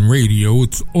Remember Then Radio,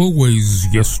 it's always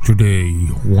yesterday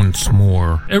once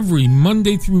more. Every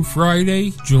Monday through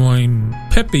Friday, join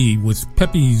Peppy with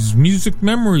Peppy's Music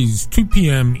Memories, 2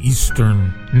 p.m.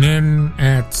 Eastern. And then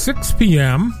at 6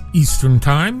 p.m. Eastern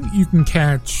Time, you can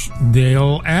catch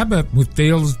Dale Abbott with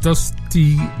Dale's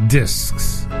Dusty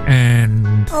Discs.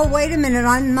 And... Oh, wait a minute.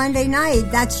 On Monday night,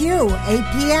 that's you. 8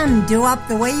 p.m. Do Up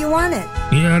the Way You Want It.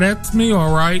 Yeah, that's me,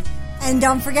 all right. And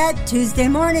don't forget, Tuesday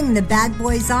morning, the Bad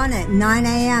Boys on at 9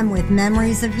 a.m. with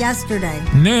Memories of Yesterday.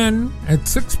 And then at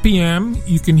 6 p.m.,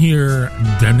 you can hear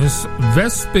Dennis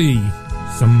Vespi,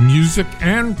 some music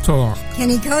and talk.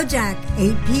 Kenny Kojak,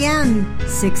 8 p.m.,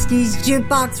 60s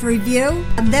Jukebox Review.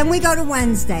 And then we go to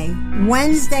Wednesday.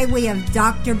 Wednesday, we have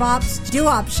Dr. Bob's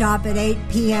Doo-Wop Shop at 8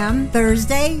 p.m.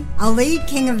 Thursday, Ali,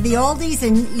 King of the Oldies,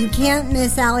 and you can't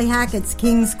miss Allie Hackett's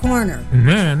King's Corner. And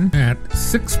then at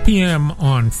 6 p.m.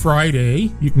 on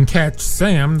Friday, you can catch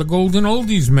Sam, the Golden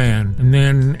Oldies Man. And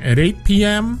then at 8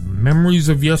 p.m., Memories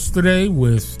of Yesterday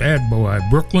with Bad Boy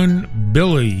Brooklyn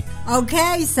Billy.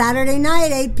 Okay, Saturday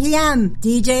night, 8 p.m.,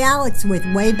 DJ Alex with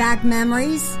Way Back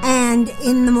Memories. And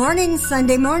in the morning,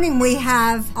 Sunday morning, we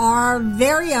have our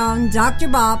very own Dr.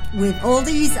 Bop with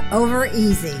Oldies Over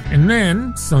Easy. And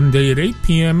then Sunday at 8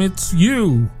 p.m., it's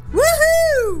you.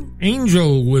 Woohoo!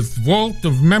 Angel with Vault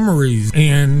of Memories.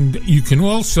 And you can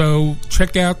also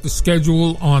check out the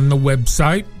schedule on the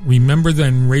website,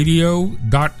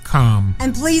 rememberthenradio.com.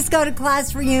 And please go to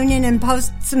Class Reunion and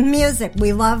post some music.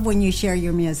 We love when you share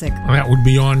your music. That would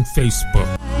be on Facebook.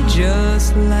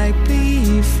 Just like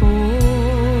before.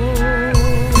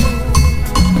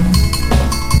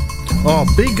 Oh,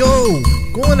 Big O,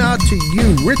 going out to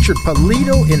you, Richard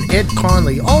Polito and Ed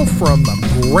Conley, all from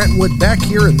Brentwood back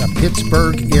here in the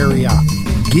Pittsburgh area.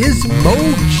 Gizmo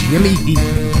Jimmy Heat.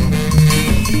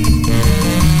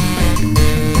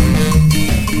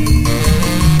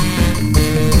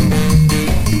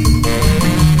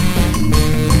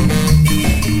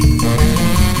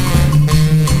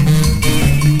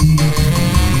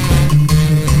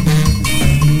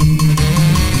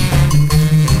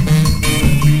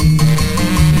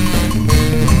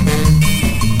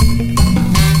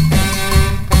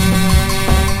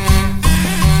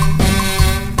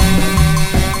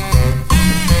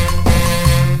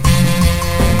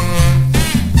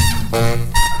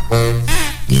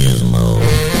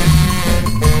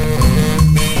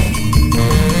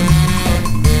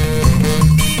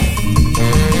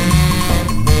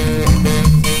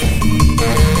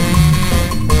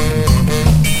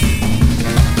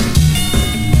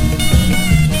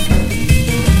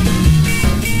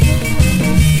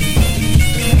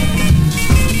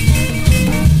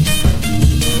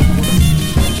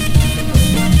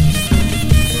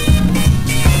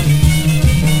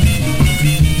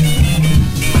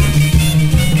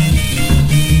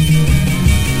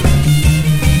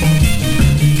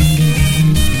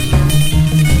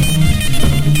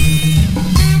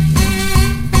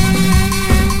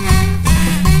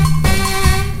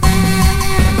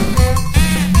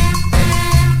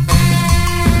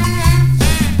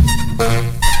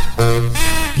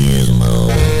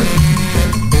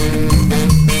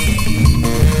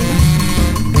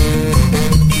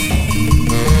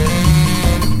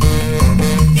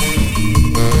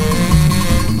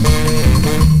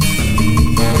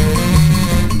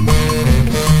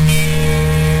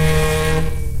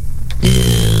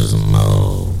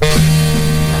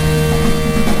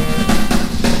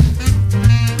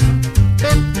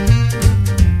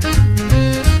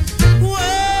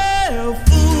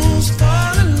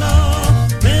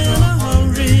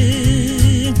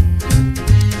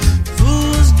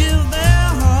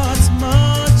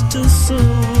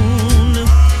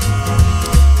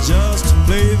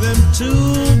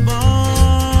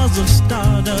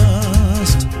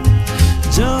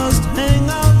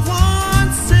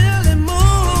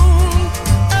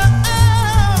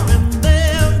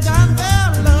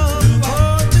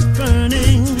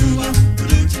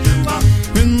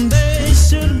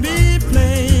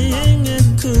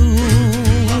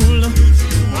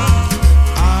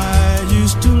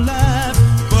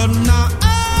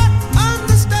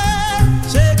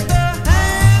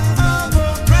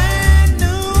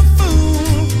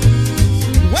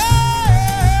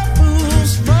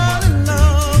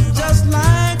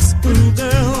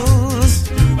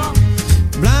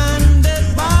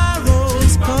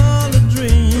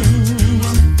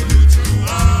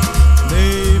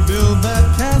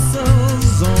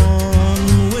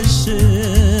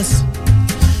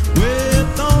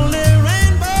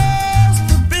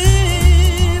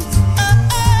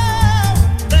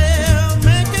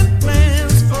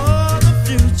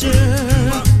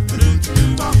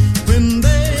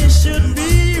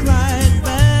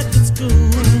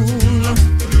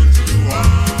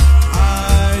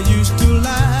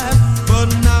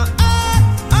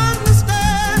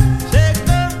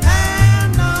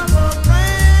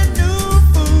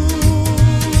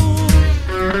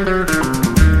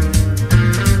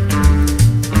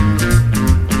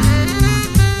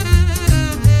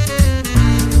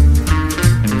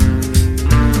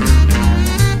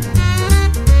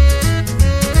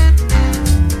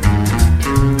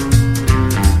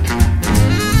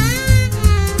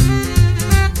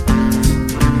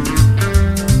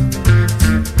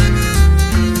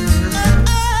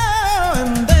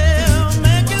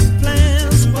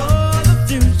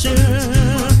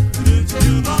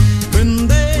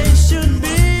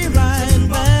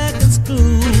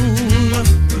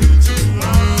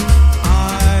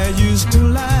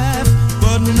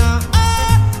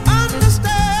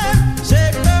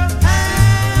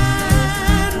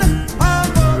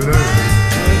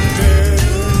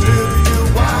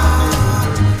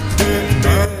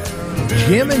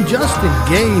 Jim and Justin,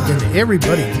 Gabe, and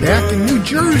everybody back in New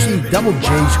Jersey. Double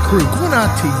J's crew going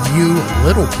out to you,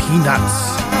 Little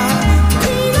Peanuts.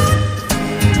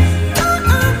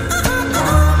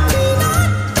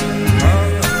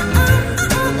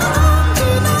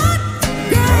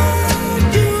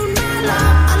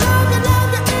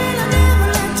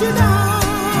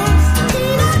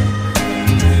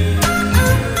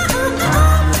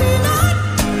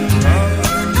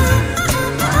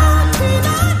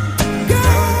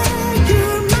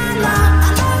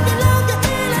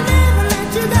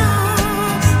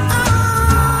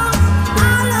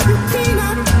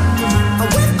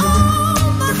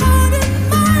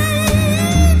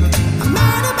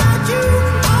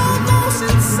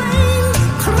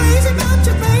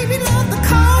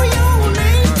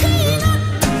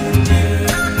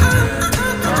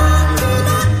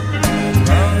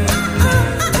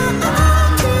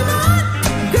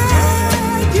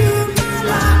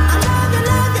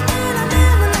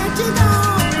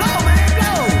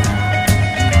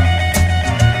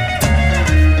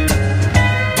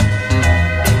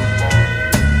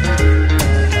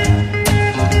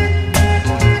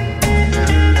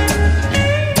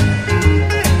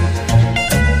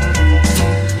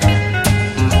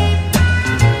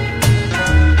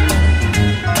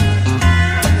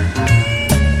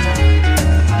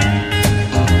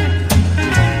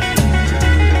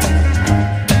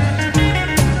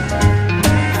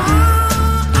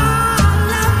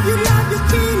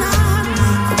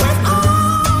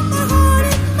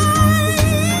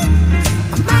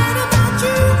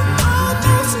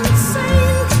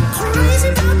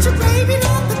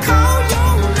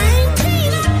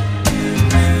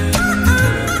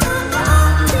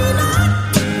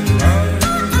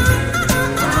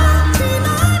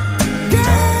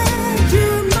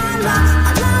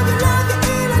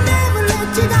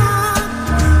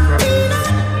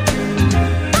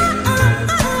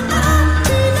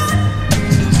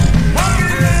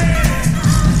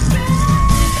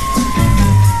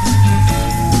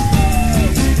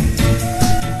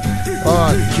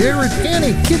 Jared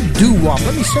Panic, Kid Doo-Wop.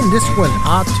 Let me send this one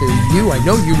out to you. I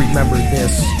know you remember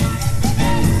this.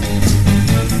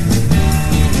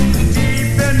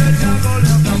 Deep in the jungle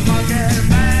of the monkey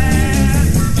man,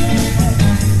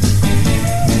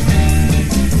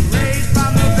 raised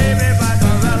from the baby by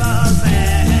gorilla's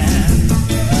hand.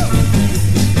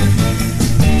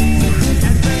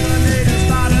 And when the ladies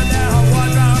started their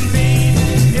war-drum beat,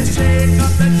 it shake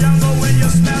up the jungle when you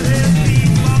smell his beat,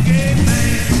 monkey man.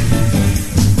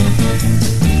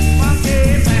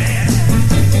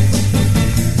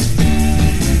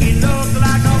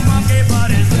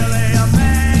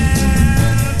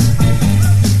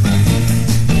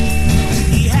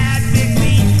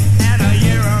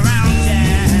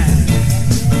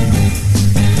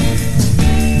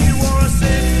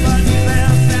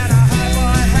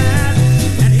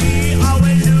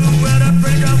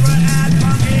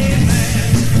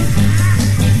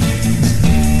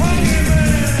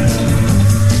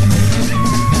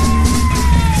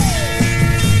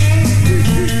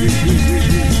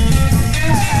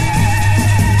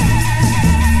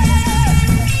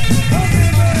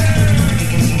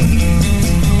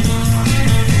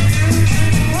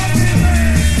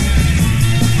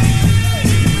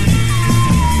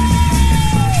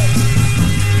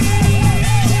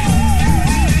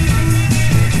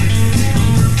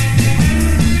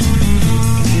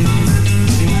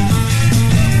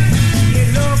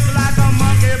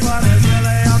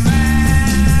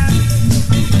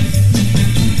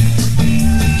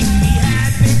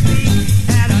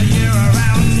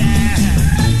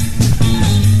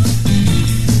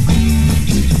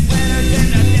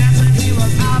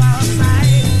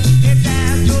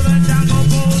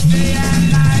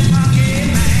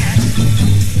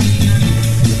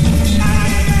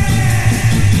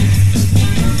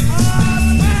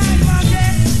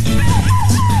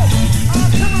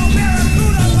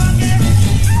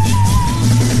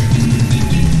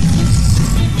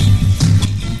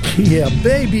 Yeah,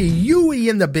 baby, Huey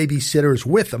and the Babysitters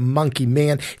with Monkey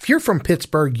Man. If you're from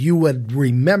Pittsburgh, you would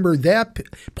remember that.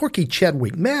 Porky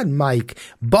Chedwick, Mad Mike,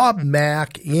 Bob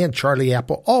Mack, and Charlie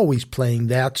Apple always playing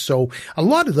that. So a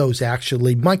lot of those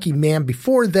actually. Monkey Man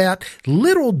before that,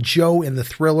 Little Joe and the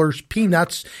Thrillers,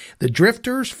 Peanuts, the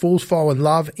Drifters, Fools Fall in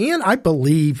Love, and I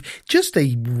believe just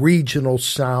a regional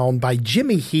sound by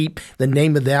Jimmy Heap. The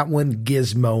name of that one,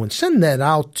 Gizmo. And send that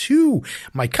out to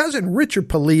my cousin Richard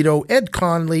Polito, Ed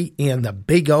Conley, and the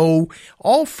Big O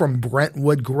all from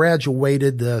Brentwood,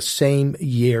 graduated the same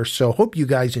year. So hope you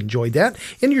guys enjoyed that.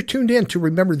 And you're tuned in to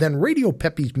Remember Then Radio,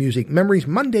 Pepe's Music Memories,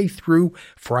 Monday through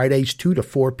Fridays, 2 to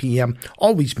 4 p.m.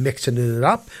 Always mixing it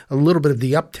up. A little bit of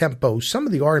the up-tempo, some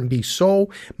of the R&B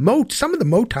soul, some of the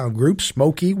Motown groups,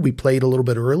 Smokey, we played a little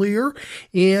bit earlier,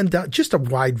 and just a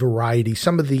wide variety.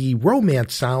 Some of the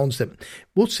romance sounds that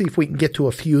we'll see if we can get to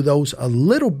a few of those a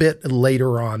little bit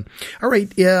later on. All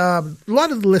right, a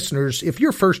lot of the listeners, if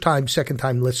you're a first-time,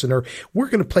 second-time listener, we're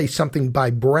going to play something by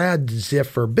Brad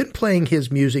Ziffer. Been playing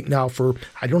his music now for,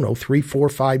 3, 4,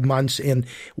 5 months, and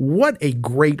what a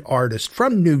great artist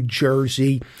from New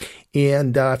Jersey.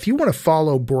 And if you want to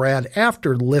follow Brad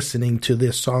after listening to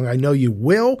this song, I know you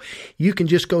will, you can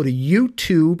just go to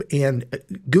YouTube and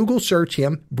Google search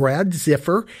him, Brad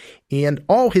Ziffer, and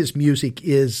all his music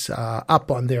is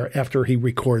up on there after he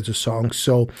records a song.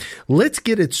 So let's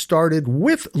get it started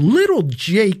with little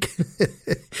Jake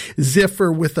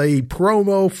Ziffer with a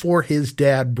promo for his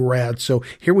dad, Brad. So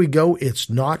here we go. It's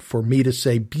Not For Me To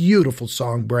Say. Beautiful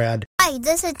song, Brad. Hi,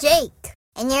 this is Jake,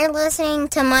 and you're listening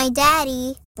to my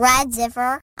daddy, Brad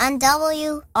Ziffer, on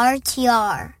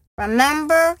WRTR.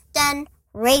 Remember Then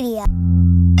Radio.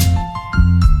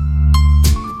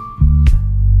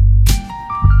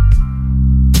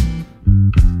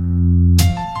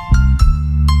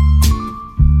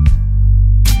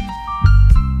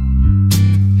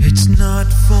 It's not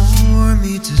for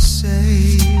me to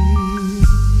say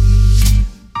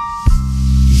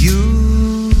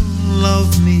you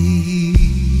love me.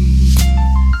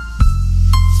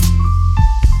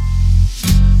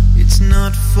 It's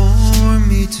not for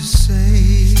me to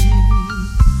say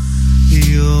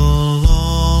you'll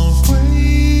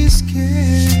always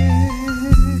care.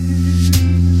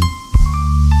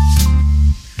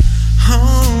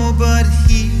 Oh, but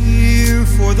here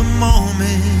for the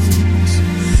moment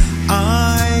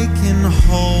I can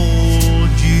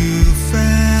hold you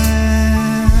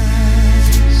fast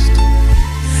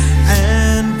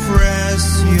and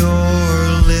press your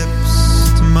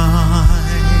lips to mine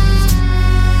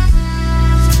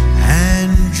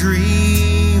and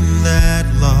dream that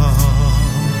love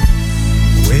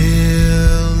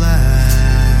will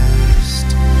last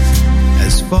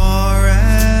as far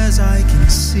as I can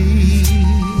see.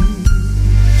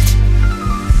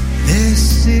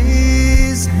 This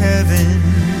is heaven,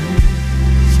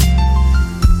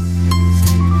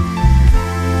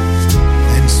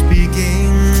 and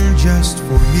speaking just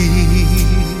for me,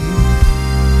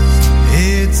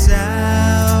 it's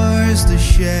ours to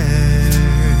share.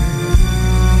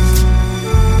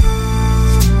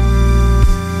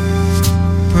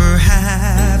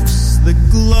 Perhaps the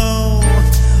glow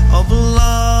of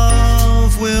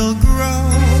love will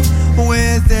grow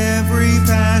with every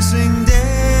passing day.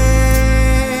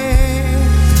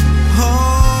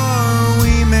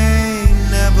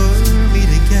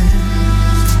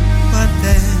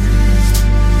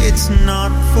 It's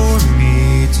not for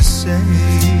me to say.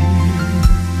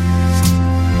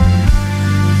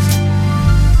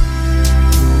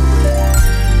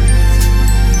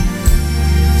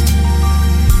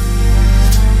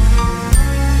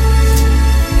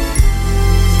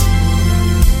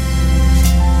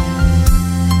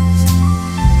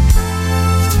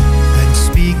 And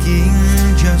speaking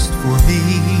just for me,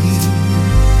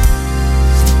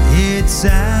 it's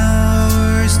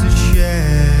ours to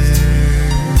share.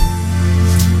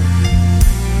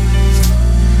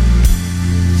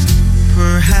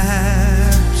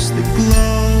 Perhaps the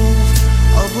glow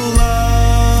of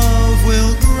love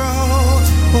will grow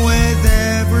with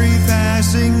every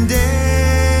passing day.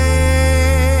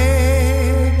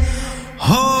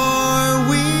 Or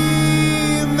we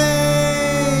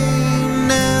may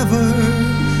never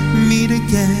meet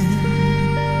again,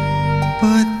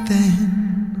 but then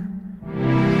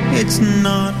it's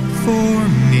not for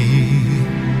me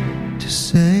to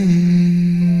say.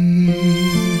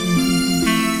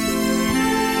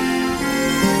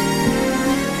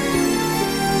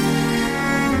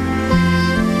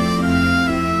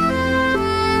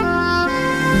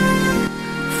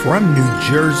 From New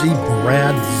Jersey,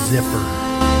 Brad Ziffer.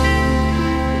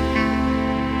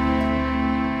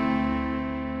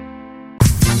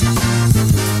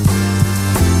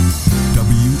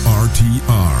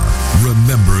 WRTR,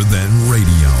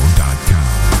 RememberThenRadio.com.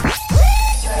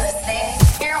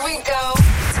 Here we go.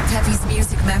 Pepe's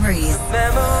Music Memories.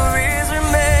 Memories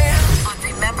remain. On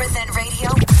Remember Then Radio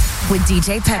with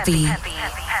DJ Pepe.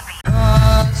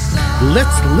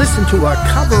 Let's listen to a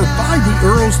cover by the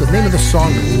Earls. The name of the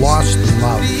song, Lost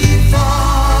Love.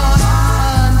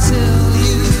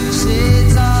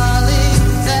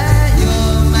 Darling, that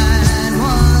your man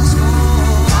once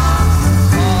more.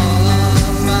 All of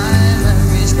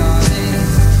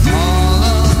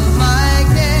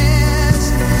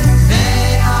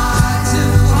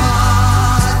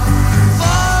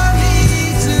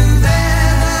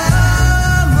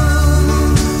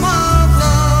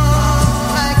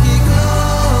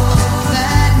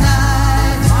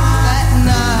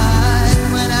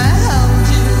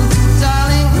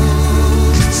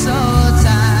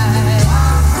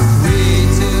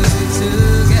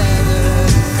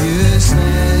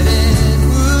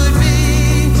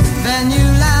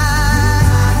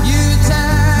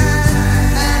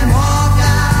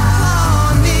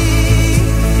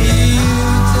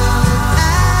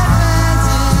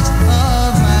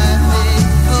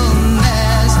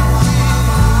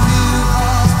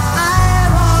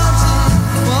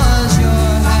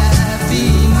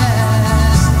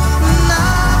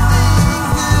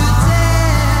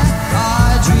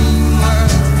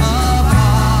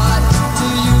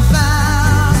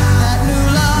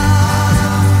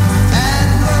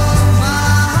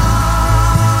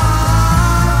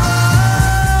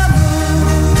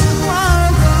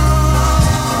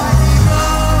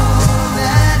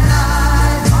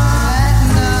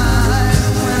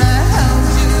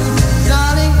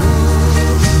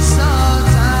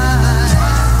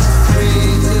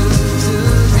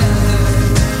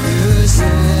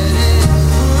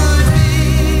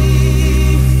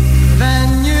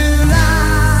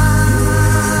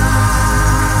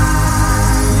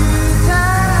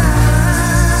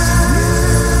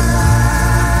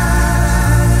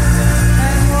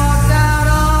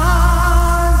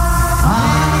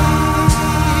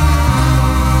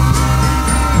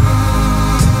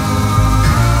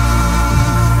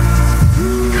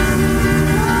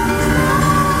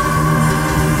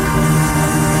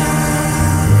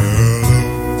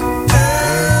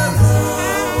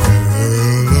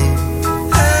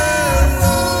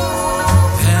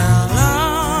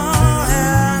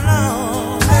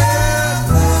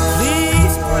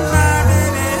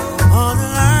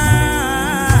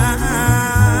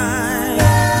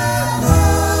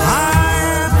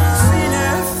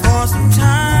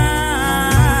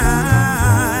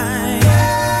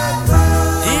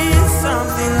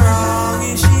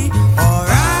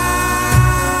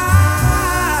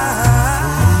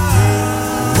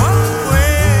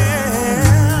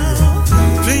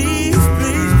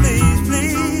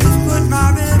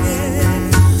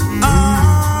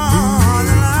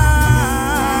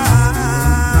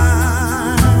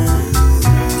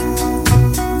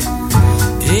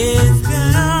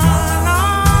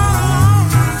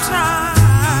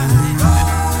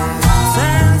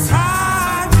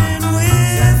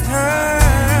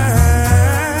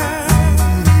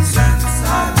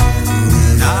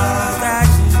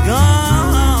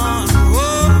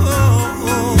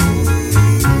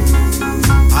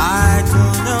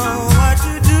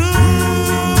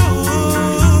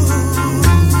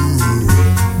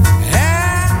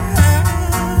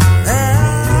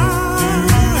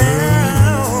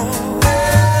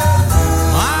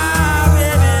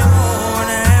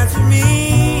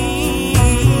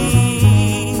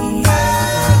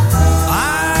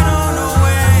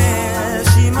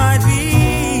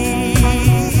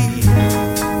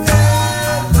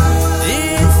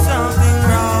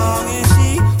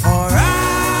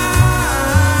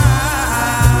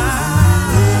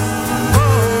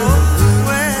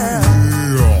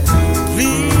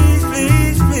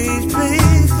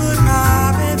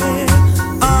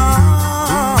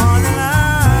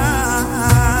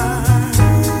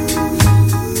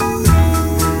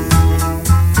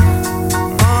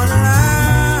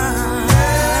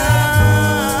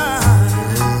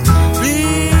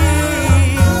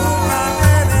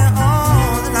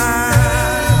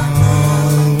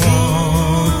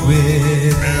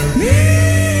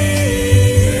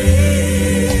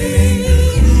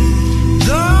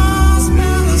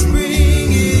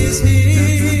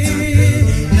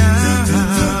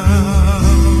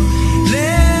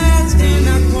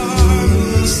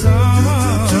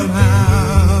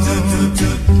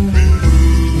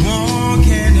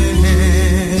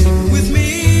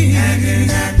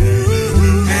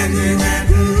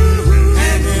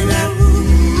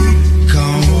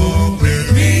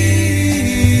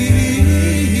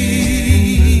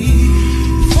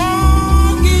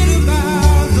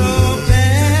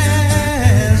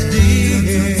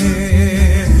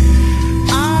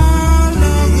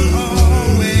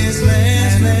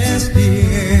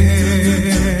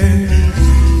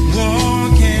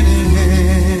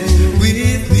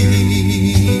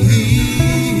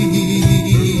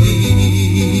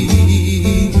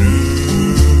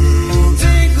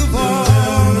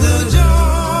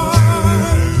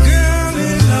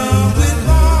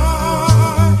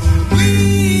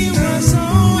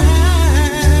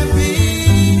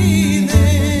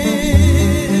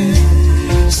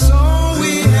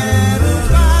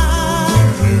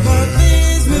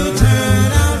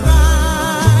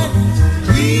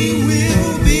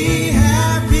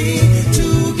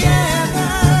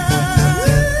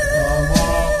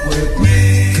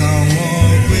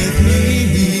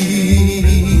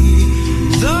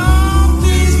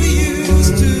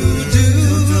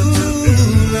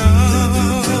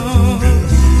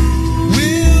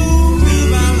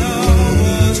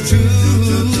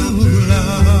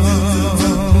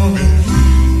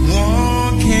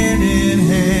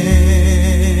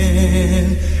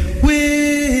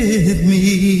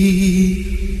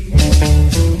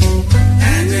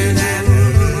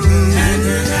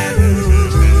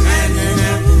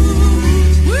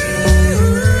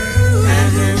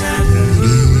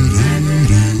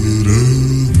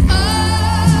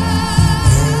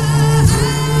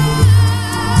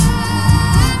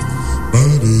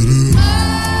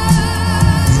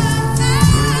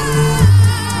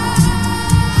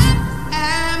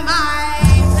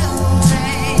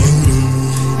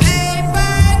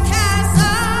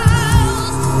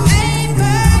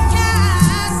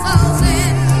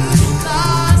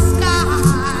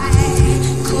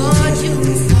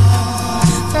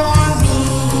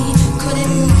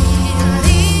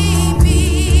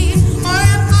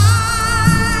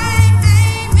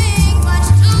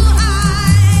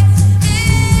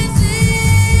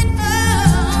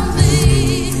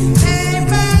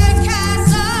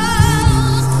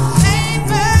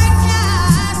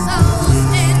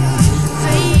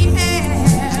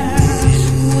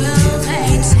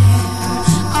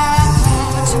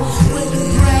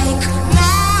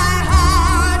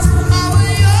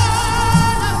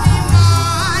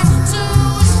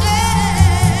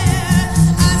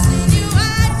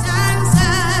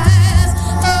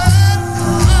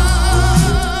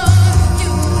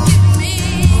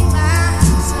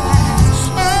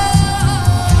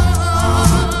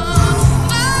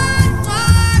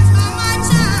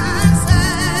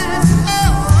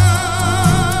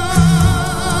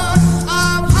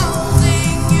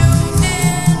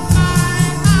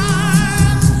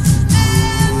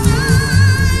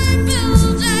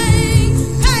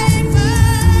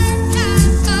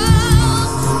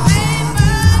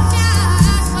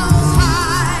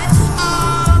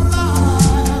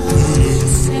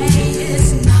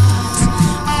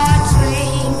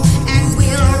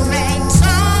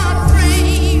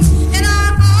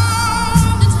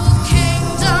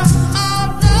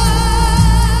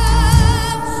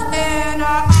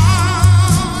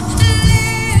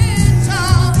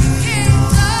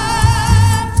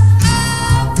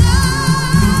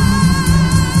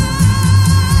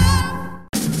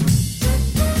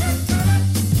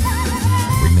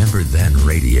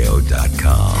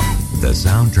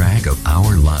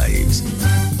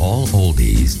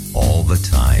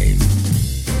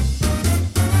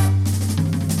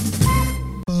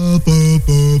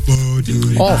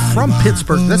All from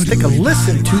Pittsburgh. Let's take a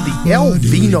listen to the El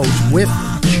Vinos with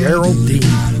Geraldine.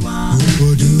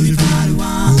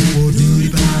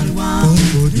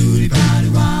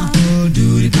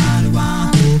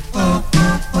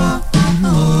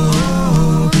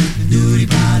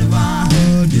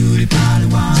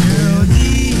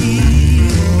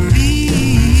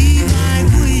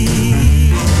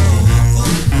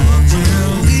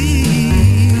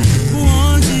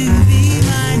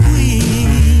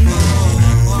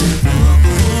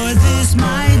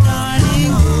 My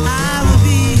darling, I will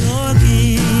be your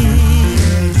king.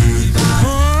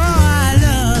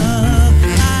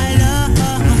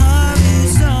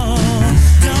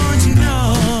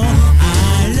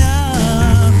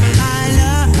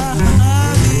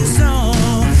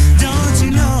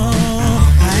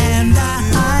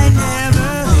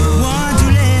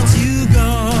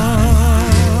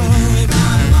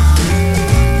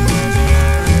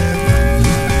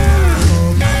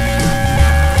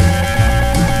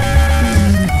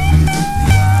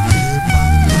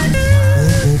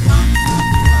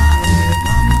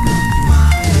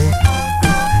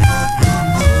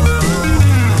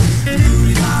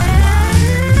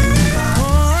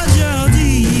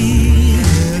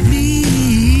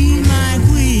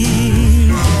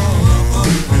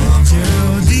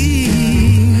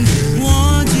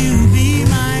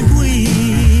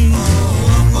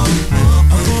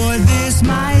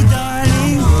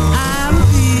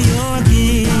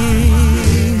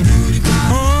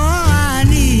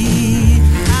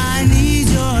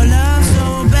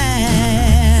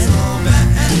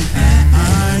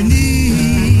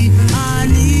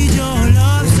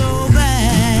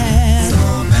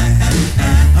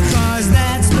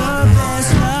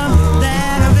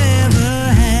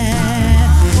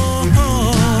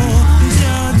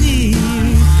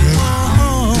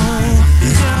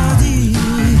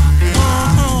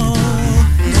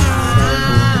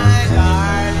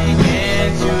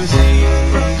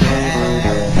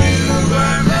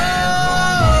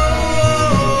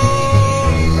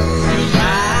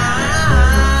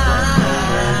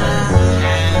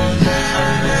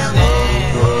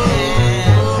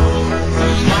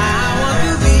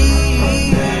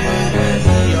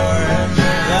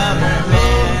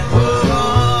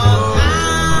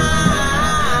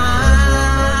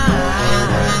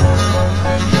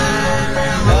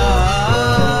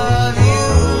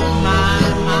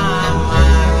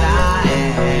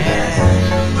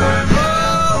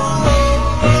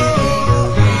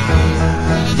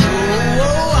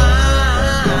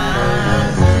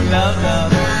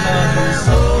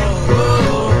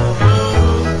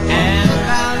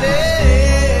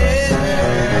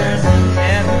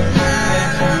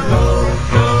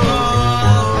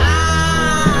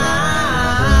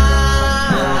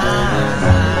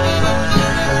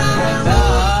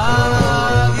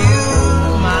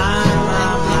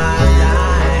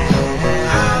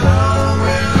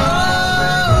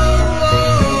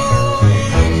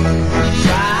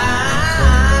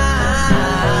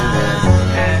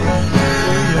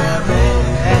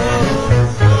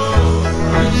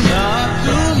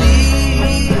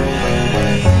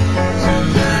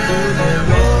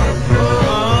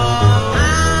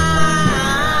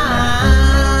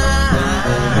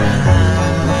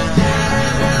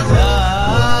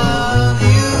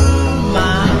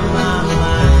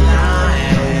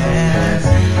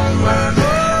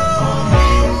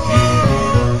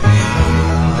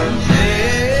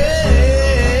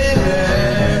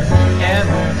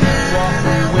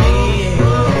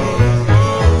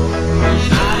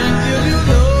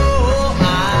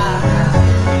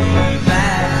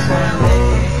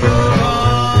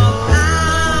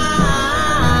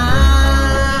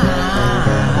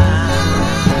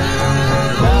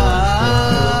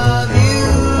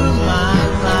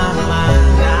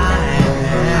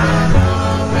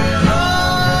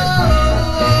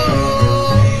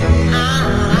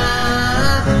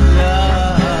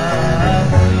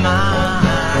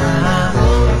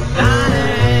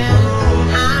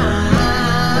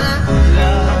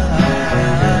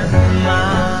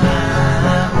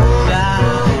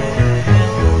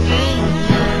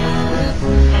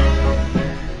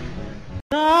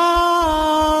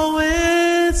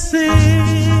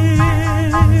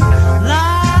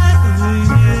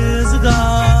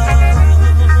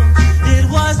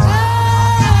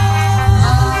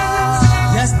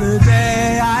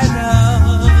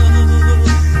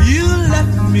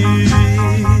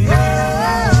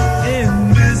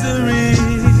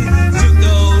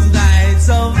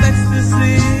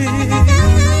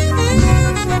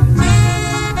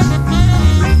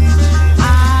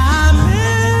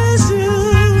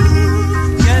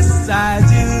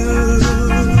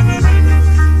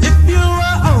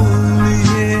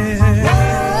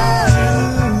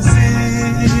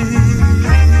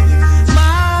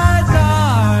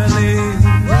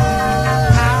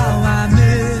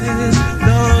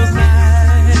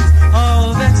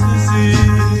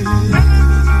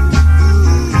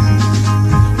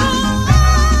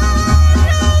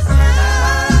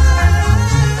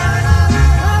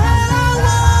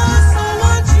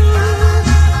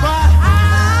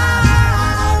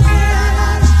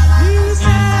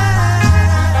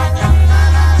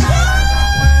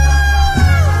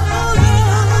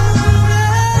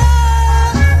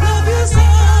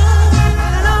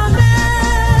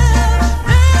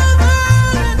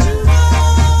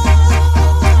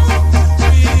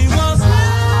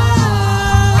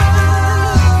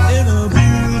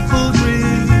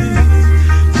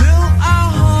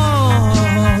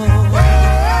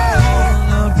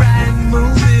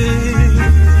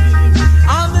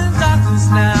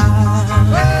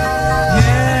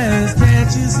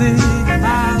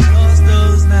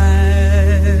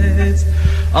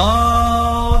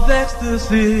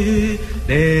 see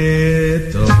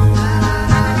de todo.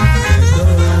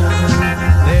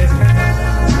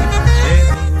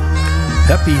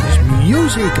 Pepe's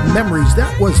Music Memories.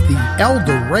 That was the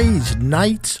Elder Ray's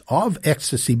Nights of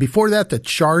Ecstasy. Before that, the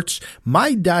Charts,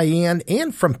 My Diane,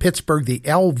 and from Pittsburgh, the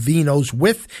El Vinos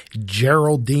with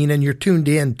Geraldine. And you're tuned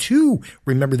in to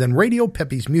Remember Then Radio,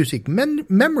 Pepe's Music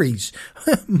Memories,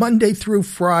 Monday through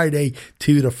Friday,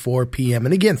 2 to 4 p.m.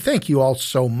 And again, thank you all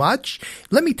so much.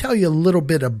 Let me tell you a little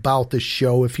bit about the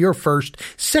show. If you're a first,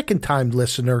 second-time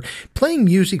listener, playing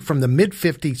music from the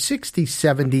mid-50s, 60s,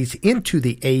 70s into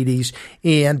the 80s,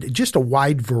 and just a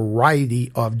wide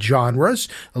variety of genres,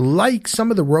 like some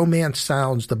of the romance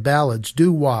sounds, the ballads,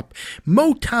 doo-wop,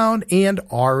 Motown, and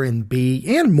R&B,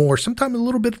 and more, sometimes a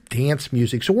little bit of dance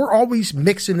music. So we're always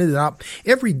mixing it up.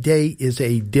 Every day is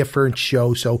a different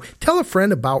show. So tell a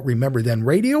friend about Remember Then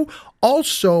Radio.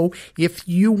 Also, if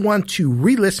you want to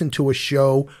re-listen to a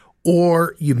show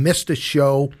or you missed a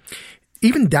show,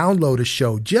 even download a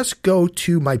show, just go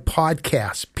to my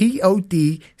podcast,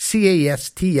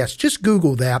 PODCASTS. Just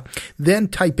Google that, then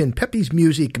type in Pepe's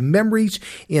Music Memories,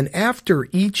 and after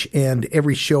each and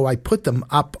every show, I put them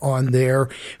up on there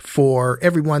for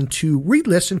everyone to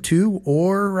re-listen to,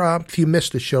 or if you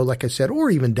missed a show, like I said, or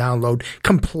even download,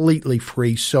 completely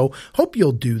free. So hope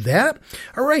you'll do that.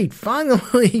 All right,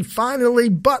 finally,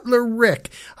 Butler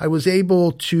Rick. I was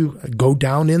able to go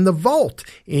down in the vault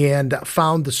and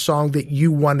found the song that you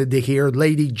wanted to hear,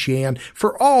 Lady Jan,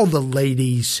 for all the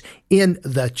ladies in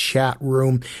the chat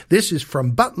room. This is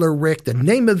from Butler Rick. The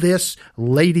name of this,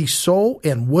 Lady Soul,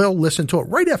 and we'll listen to it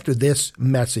right after this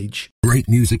message. Great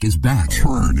music is back.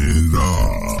 Turn it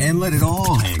up. And let it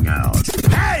all hang out.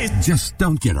 Hey! Just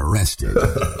don't get arrested.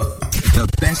 The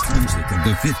best music of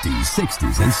the 50s,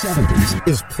 60s, and 70s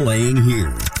is playing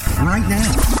here right now.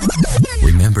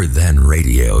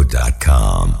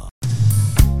 RememberThenRadio.com.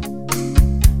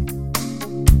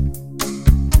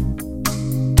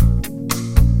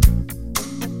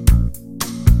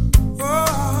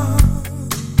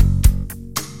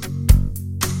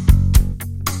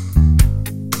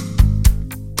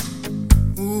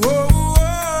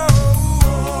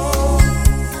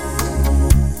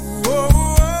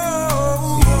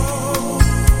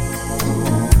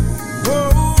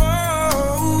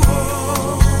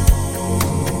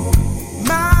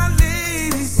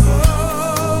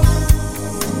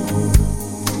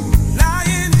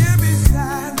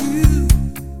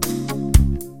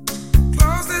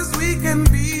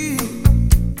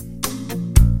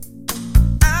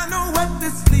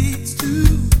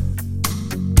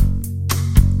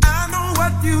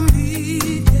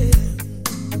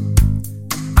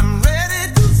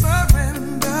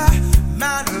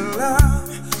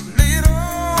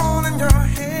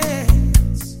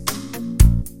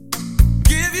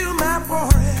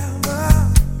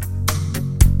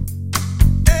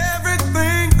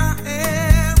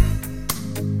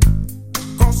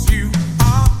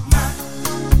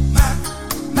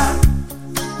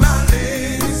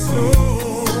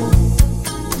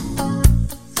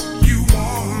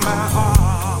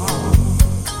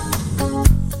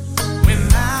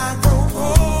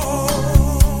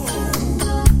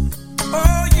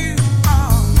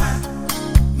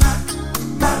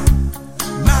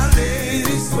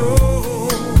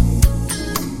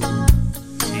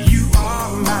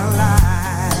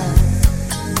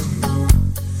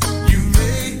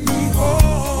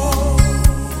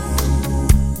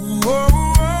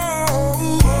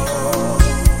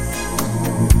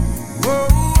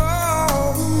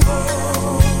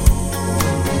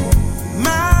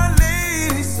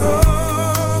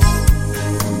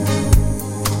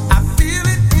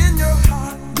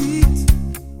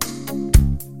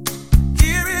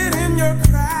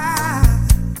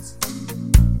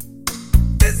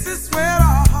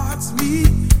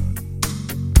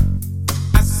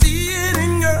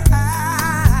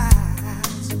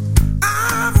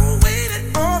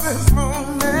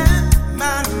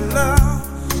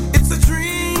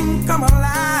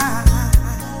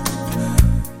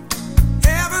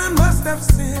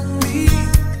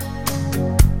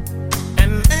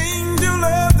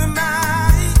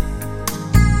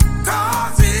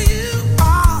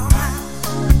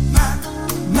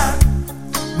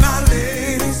 My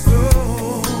lady soul.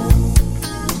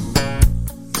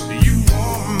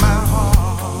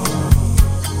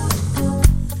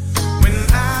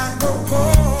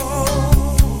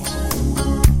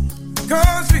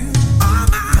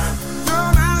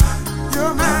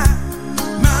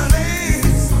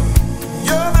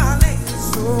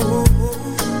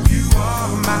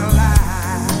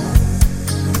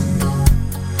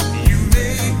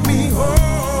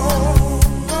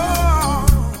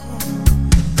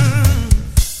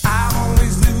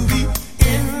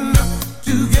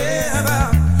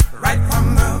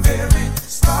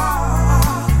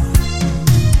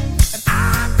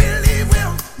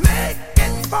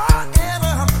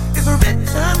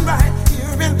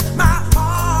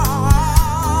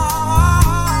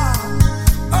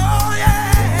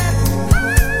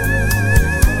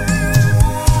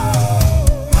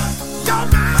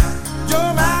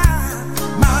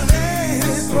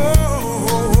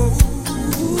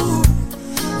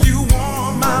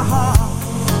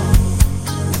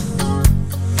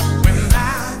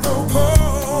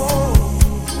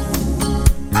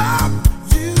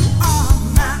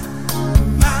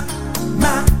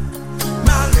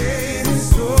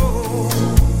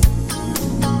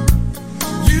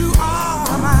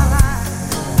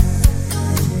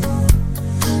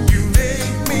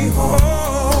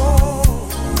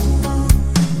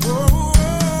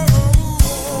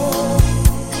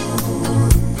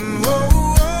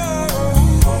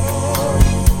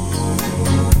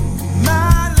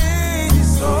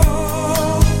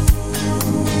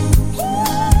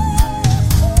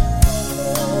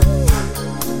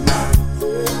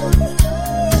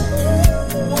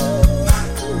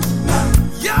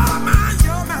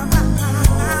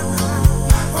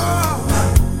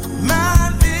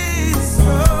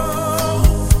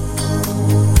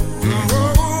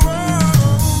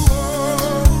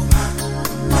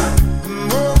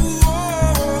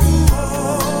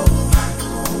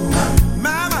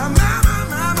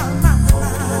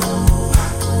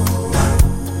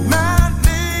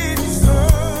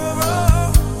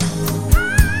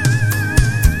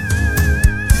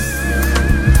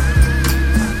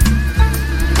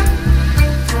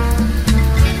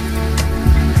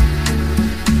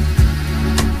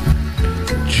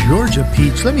 Georgia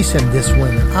Peach. Let me send this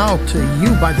one out to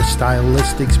you by the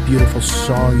Stylistics. Beautiful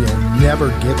song, You'll Never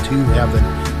Get to Heaven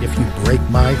If You Break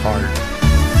My Heart.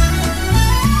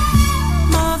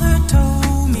 Mother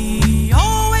told me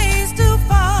always to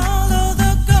follow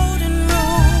the golden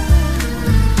road,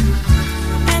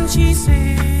 and she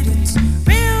said it's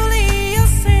really a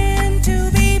sin to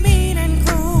be mean and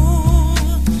cruel.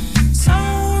 So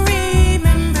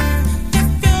remember, if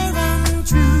you're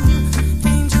untrue,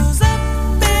 angels up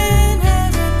in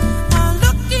heaven are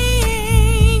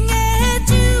looking at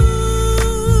you.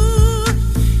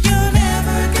 You'll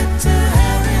never get to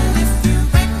heaven if you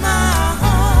break my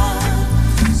heart.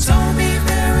 So be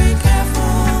very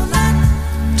careful not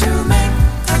to make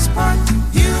us part.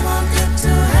 You won't get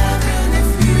to heaven if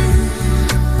you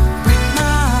break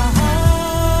my heart.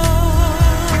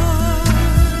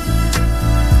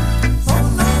 Oh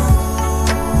no.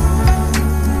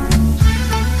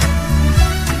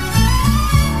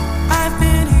 I've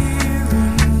been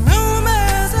hearing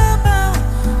rumors about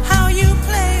how you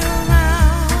play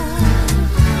around.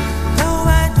 Though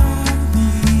I don't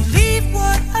believe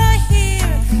what I hear,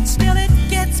 still it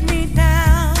gets me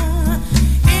down.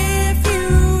 If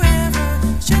you ever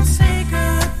should say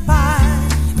goodbye,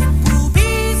 it will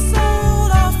be so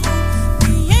awful.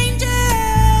 The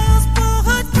angels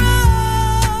would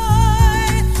cry.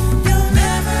 You'll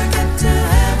never get to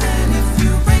heaven if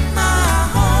you break my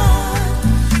heart.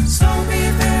 So be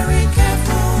very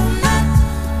careful not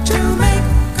to make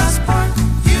us part.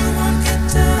 You won't get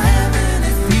to heaven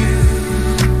if you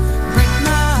break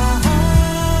my heart.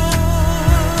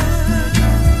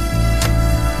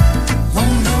 Oh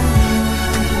no.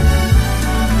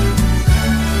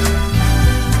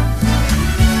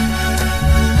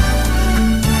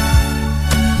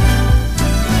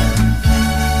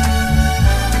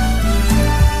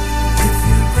 If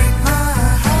you break my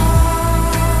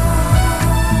heart,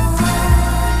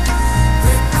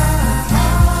 break my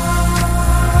heart.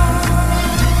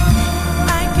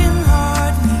 I can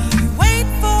hardly wait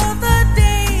for the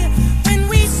day when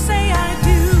we say I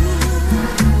do.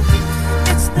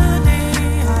 It's the day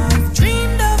I've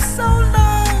dreamed of so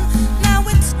long. Now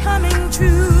it's coming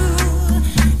true.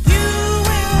 You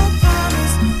will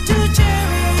promise to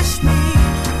cherish me.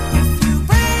 If you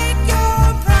break your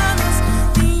promise,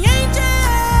 the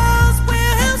angels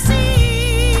will see.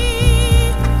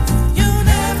 You'll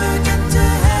never get to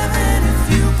heaven if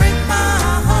you break my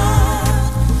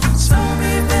heart. So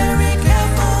be very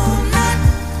careful not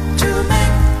to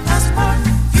make us part.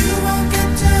 You won't get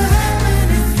to heaven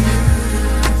if you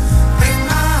break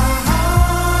my heart.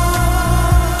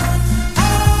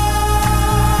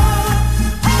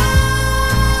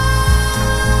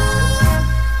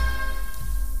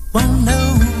 Well, no.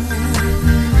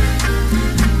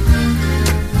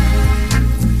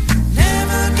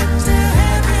 Never get to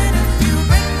heaven if you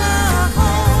break my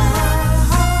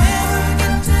heart. Never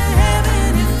get to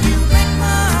heaven if you break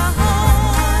my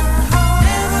heart.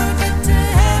 Never get to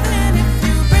heaven if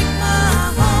you break my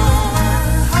heart.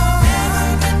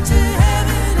 Never get to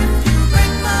heaven if you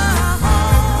break my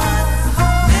heart.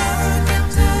 Never get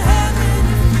to heaven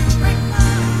if you break my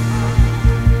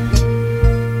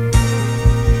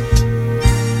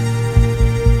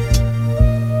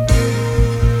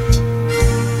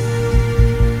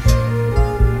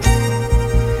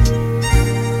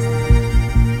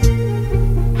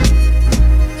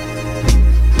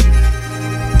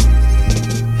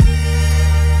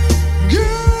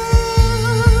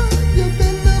You've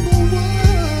been number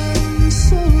one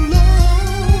so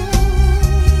long,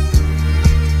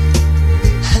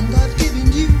 and I've given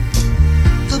you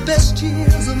the best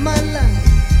years of my life.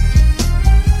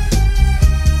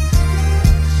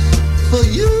 For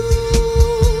you,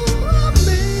 I've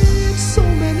made so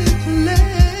many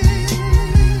plans,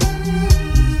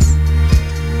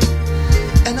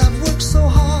 and I've worked so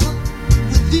hard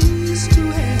with these two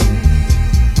hands.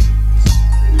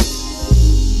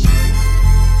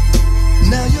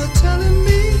 Now you're telling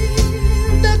me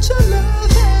that your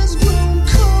love has grown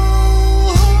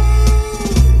cold,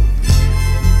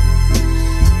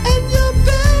 and you're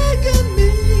begging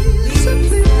me to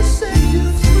please set you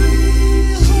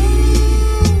free.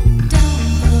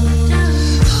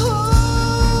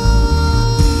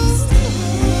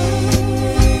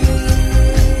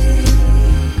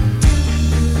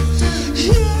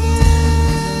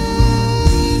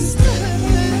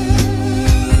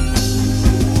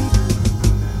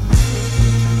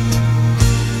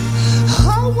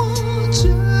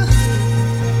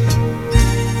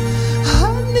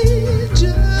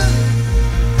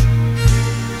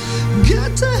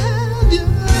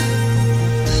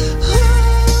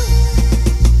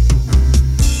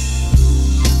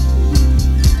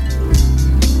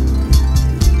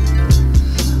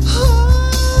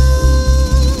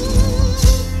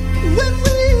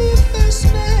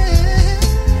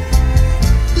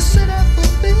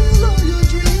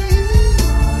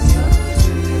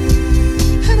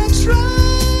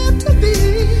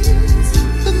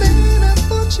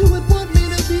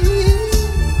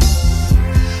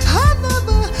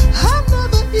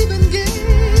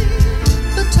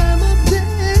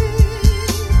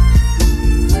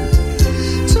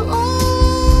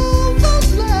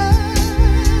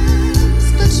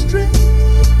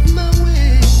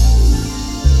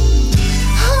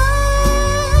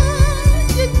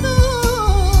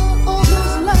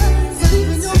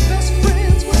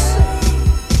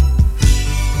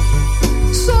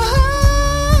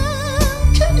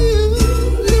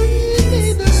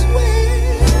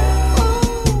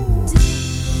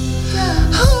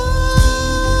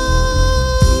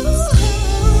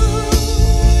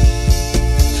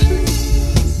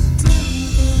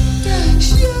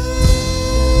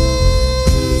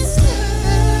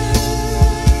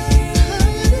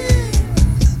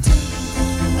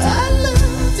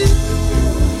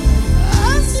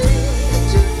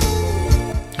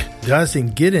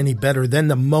 Doesn't get any better than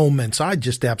the Moments. I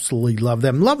just absolutely love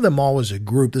them. Love them all as a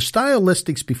group. The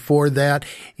Stylistics before that,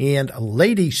 and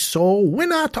Lady Soul.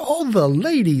 Went out to all the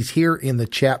ladies here in the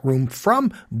chat room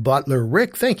from Butler.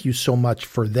 Rick, thank you so much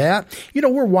for that. You know,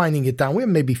 we're winding it down. We have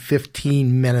maybe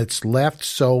 15 minutes left,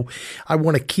 so I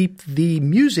want to keep the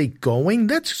music going.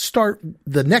 Let's start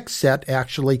the next set,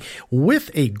 actually, with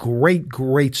a great,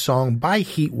 great song by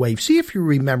Heatwave. See if you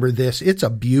remember this. It's a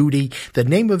beauty. The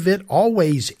name of it,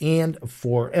 Always and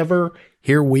Forever.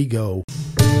 Here we go.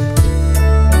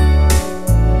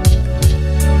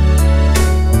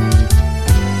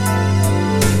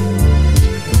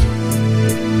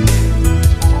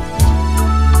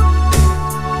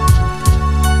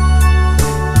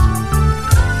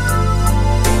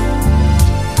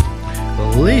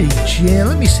 Lady Jan,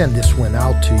 let me send this one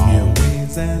out to you.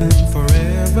 Always and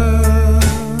forever,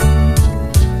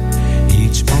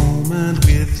 each moment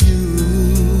with you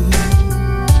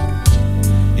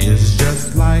is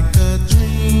just like a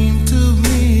dream to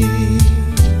me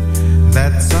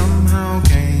that somehow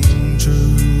came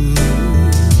true.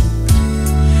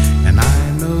 And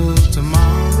I know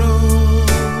tomorrow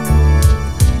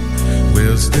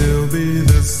will still be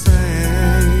the same.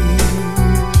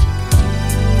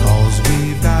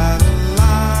 Got a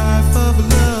life of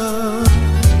love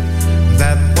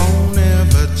that won't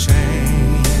ever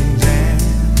change, and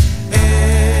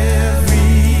every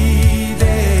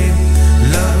day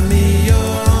love me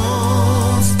your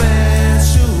own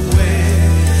special way,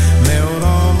 melt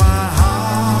all my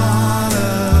heart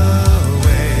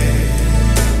away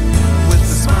with a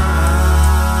smile,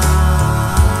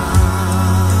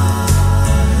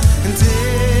 and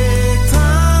take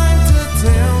time to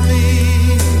tell me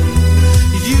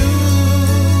you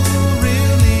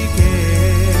really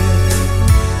care,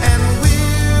 and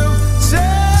we'll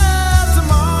share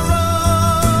tomorrow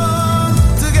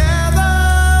together.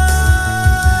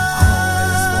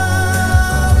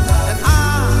 And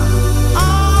I'll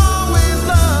always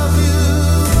love you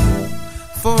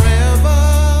forever.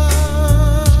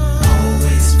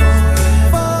 Always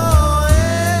forever.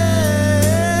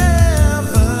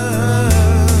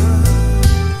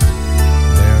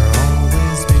 There'll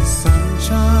always be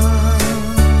sunshine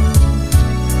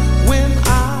when I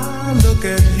look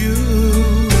at you.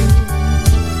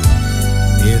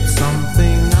 It's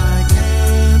something I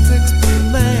can't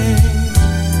explain,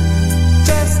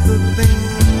 just the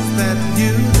things that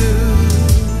you do.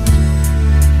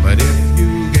 But if you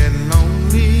get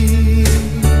lonely,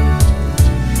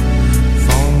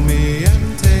 phone me and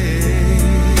take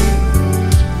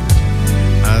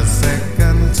a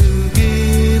second to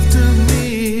give to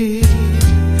me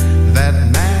that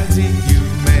magic you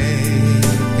make.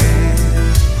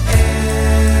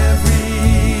 Every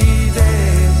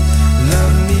day,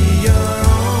 love me your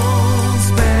own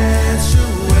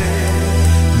special way,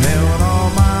 melt all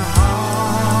my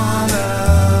heart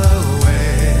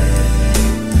away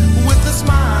with a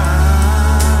smile,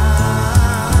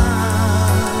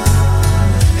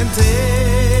 and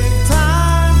take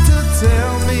time to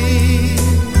tell me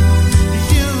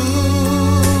you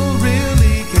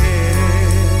really care,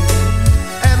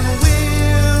 and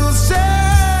we'll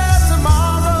share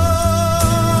tomorrow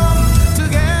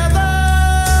together.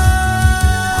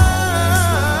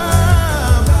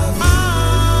 I'll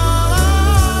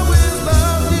always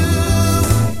love you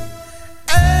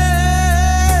ever, and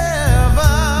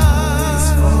ever.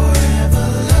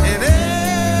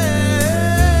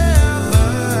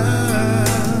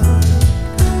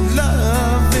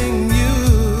 Loving you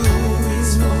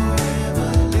is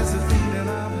a feeling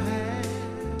I've had.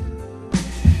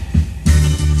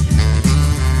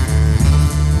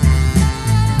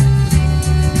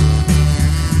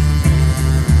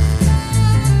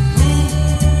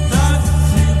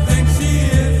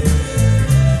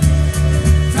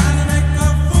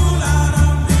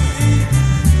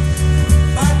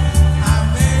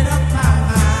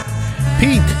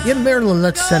 Pete, in Maryland,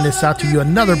 let's send this out to you.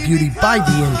 Another beauty by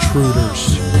The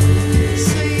Intruders.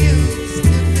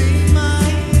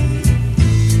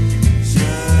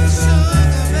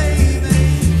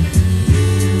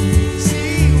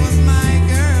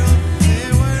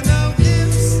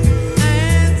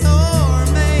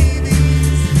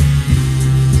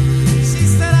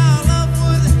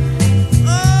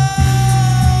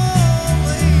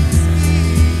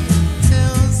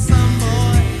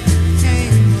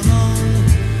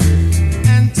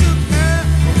 And took her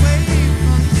away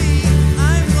from me.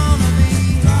 I'm gonna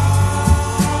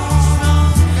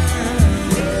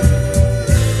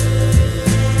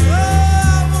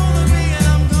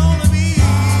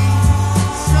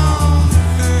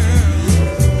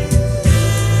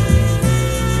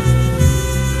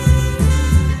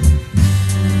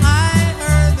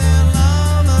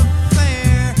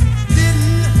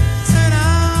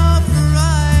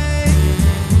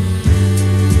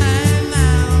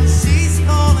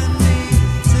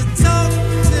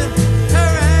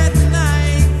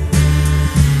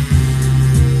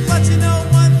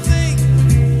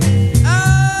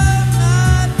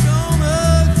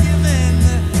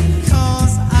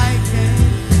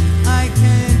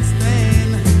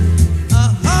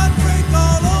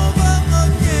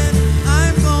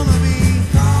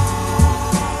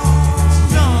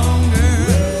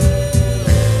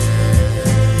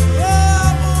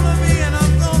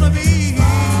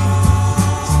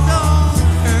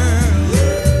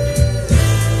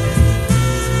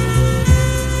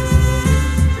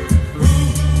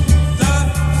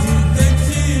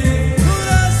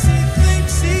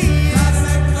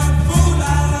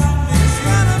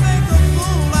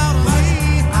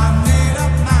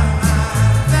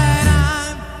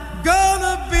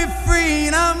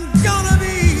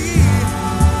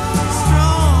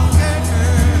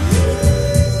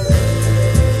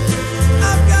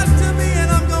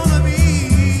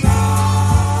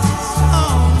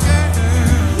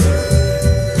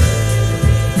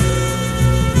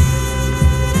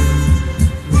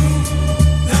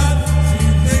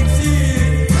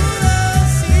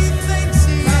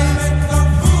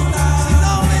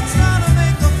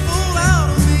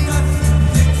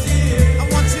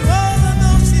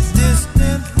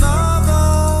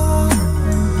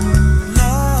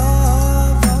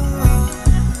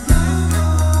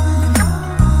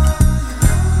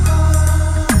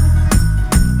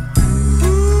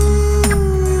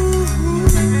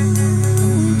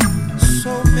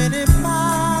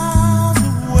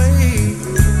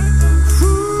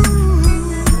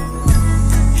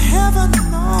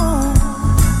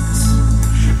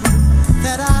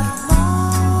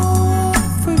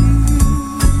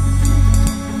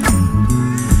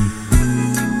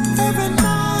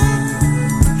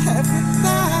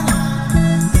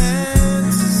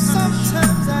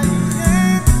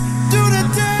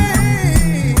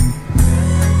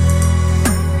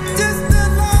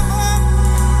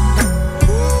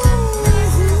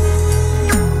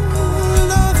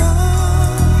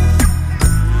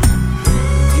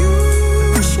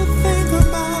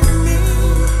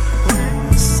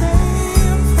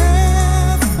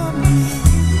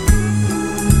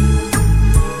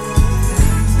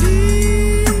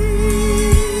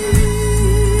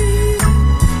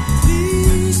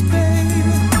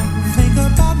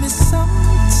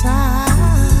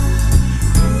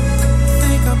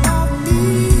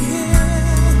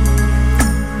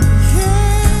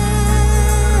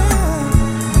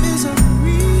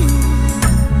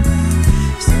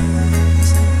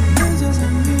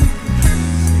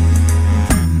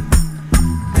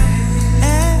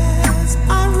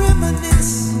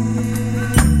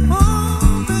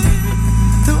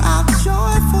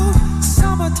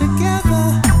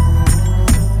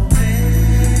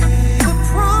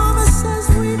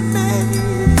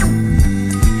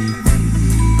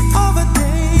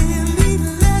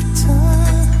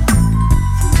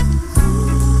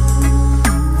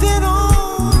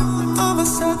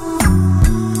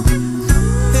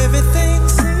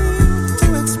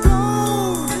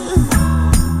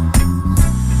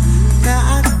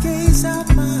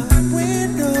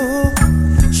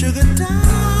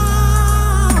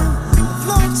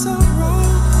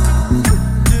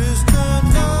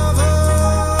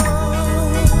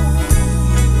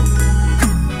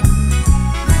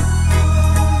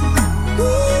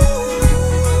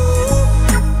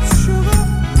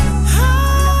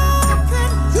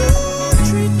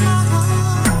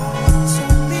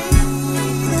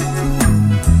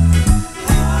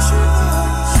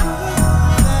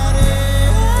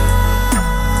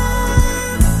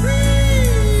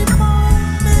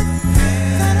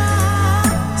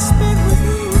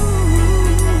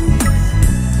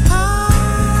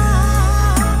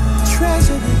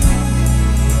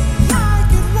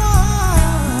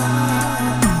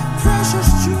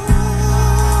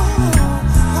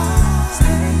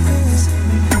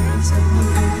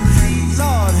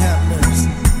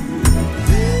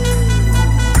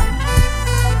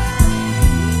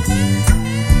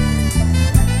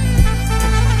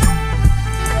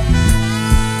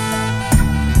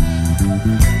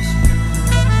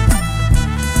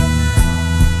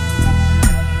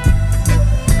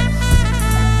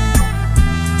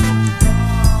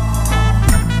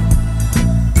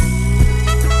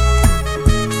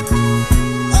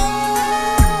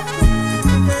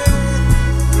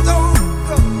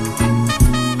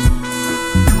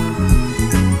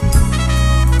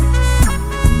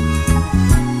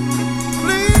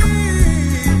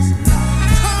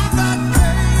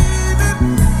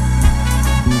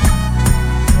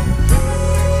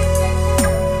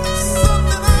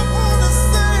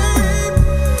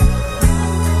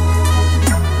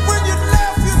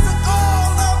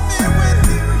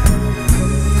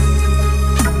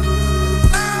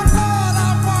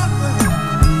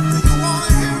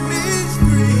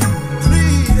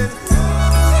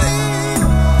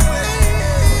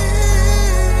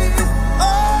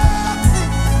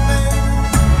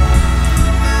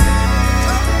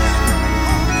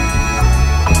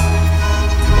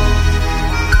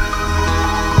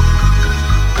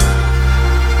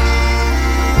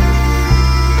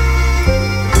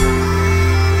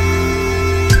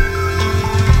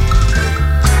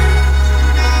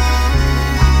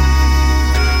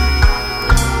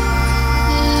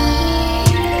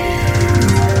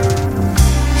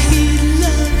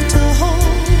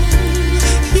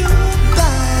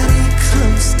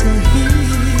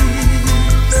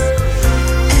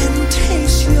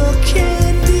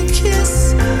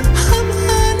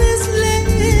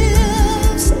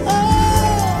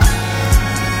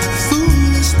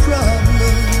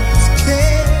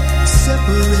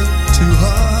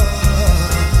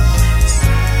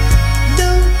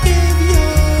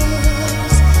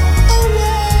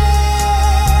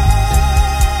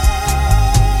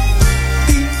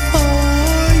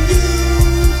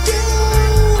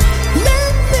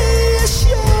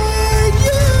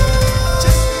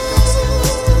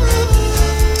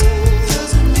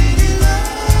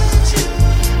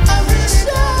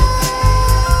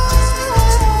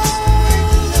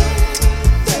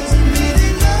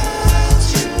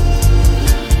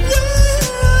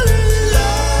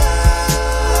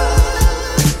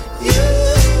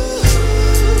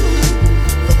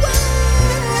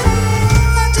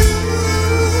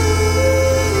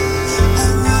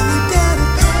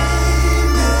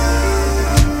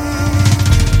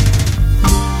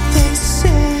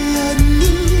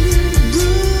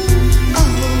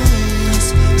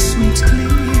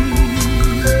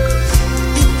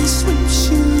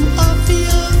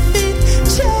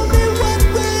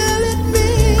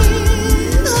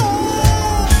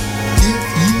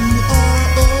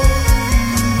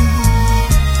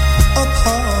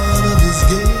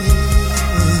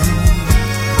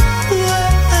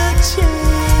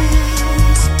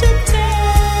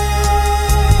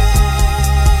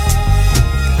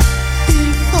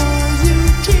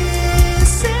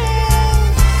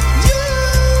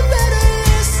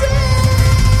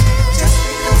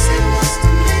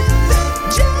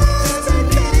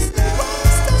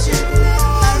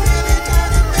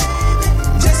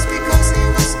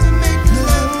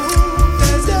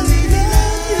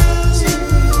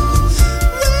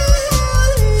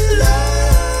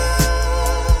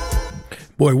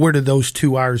Boy, where did those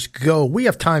 2 hours go? We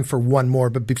have time for one more,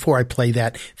 but before I play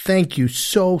that, thank you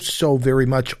so very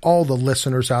much, all the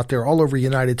listeners out there, all over the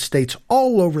United States,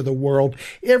 all over the world,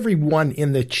 everyone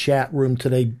in the chat room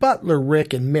today, Butler,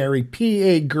 Rick, and Mary,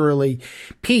 P.A. Gurley,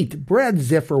 Pete, Brad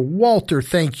Ziffer, Walter,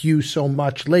 thank you so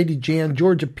much, Lady Jan,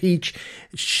 Georgia Peach,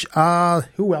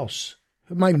 who else?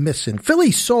 Am I missing?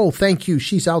 Philly Soul, thank you.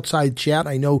 She's outside chat.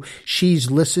 I know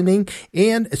she's listening.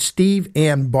 And Steve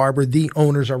and Barbara, the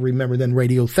owners of Remember Then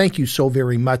Radio, thank you so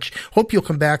very much. Hope you'll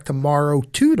come back tomorrow,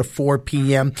 2 to 4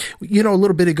 p.m. You know, a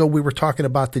little bit ago we were talking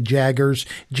about the Jaggers.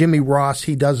 Jimmy Ross,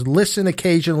 he does listen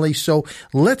occasionally. So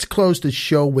let's close the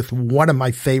show with one of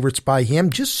my favorites by him.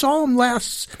 Just saw him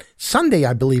last Sunday,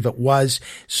 I believe it was.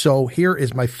 So here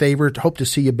is my favorite. Hope to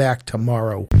see you back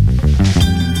tomorrow.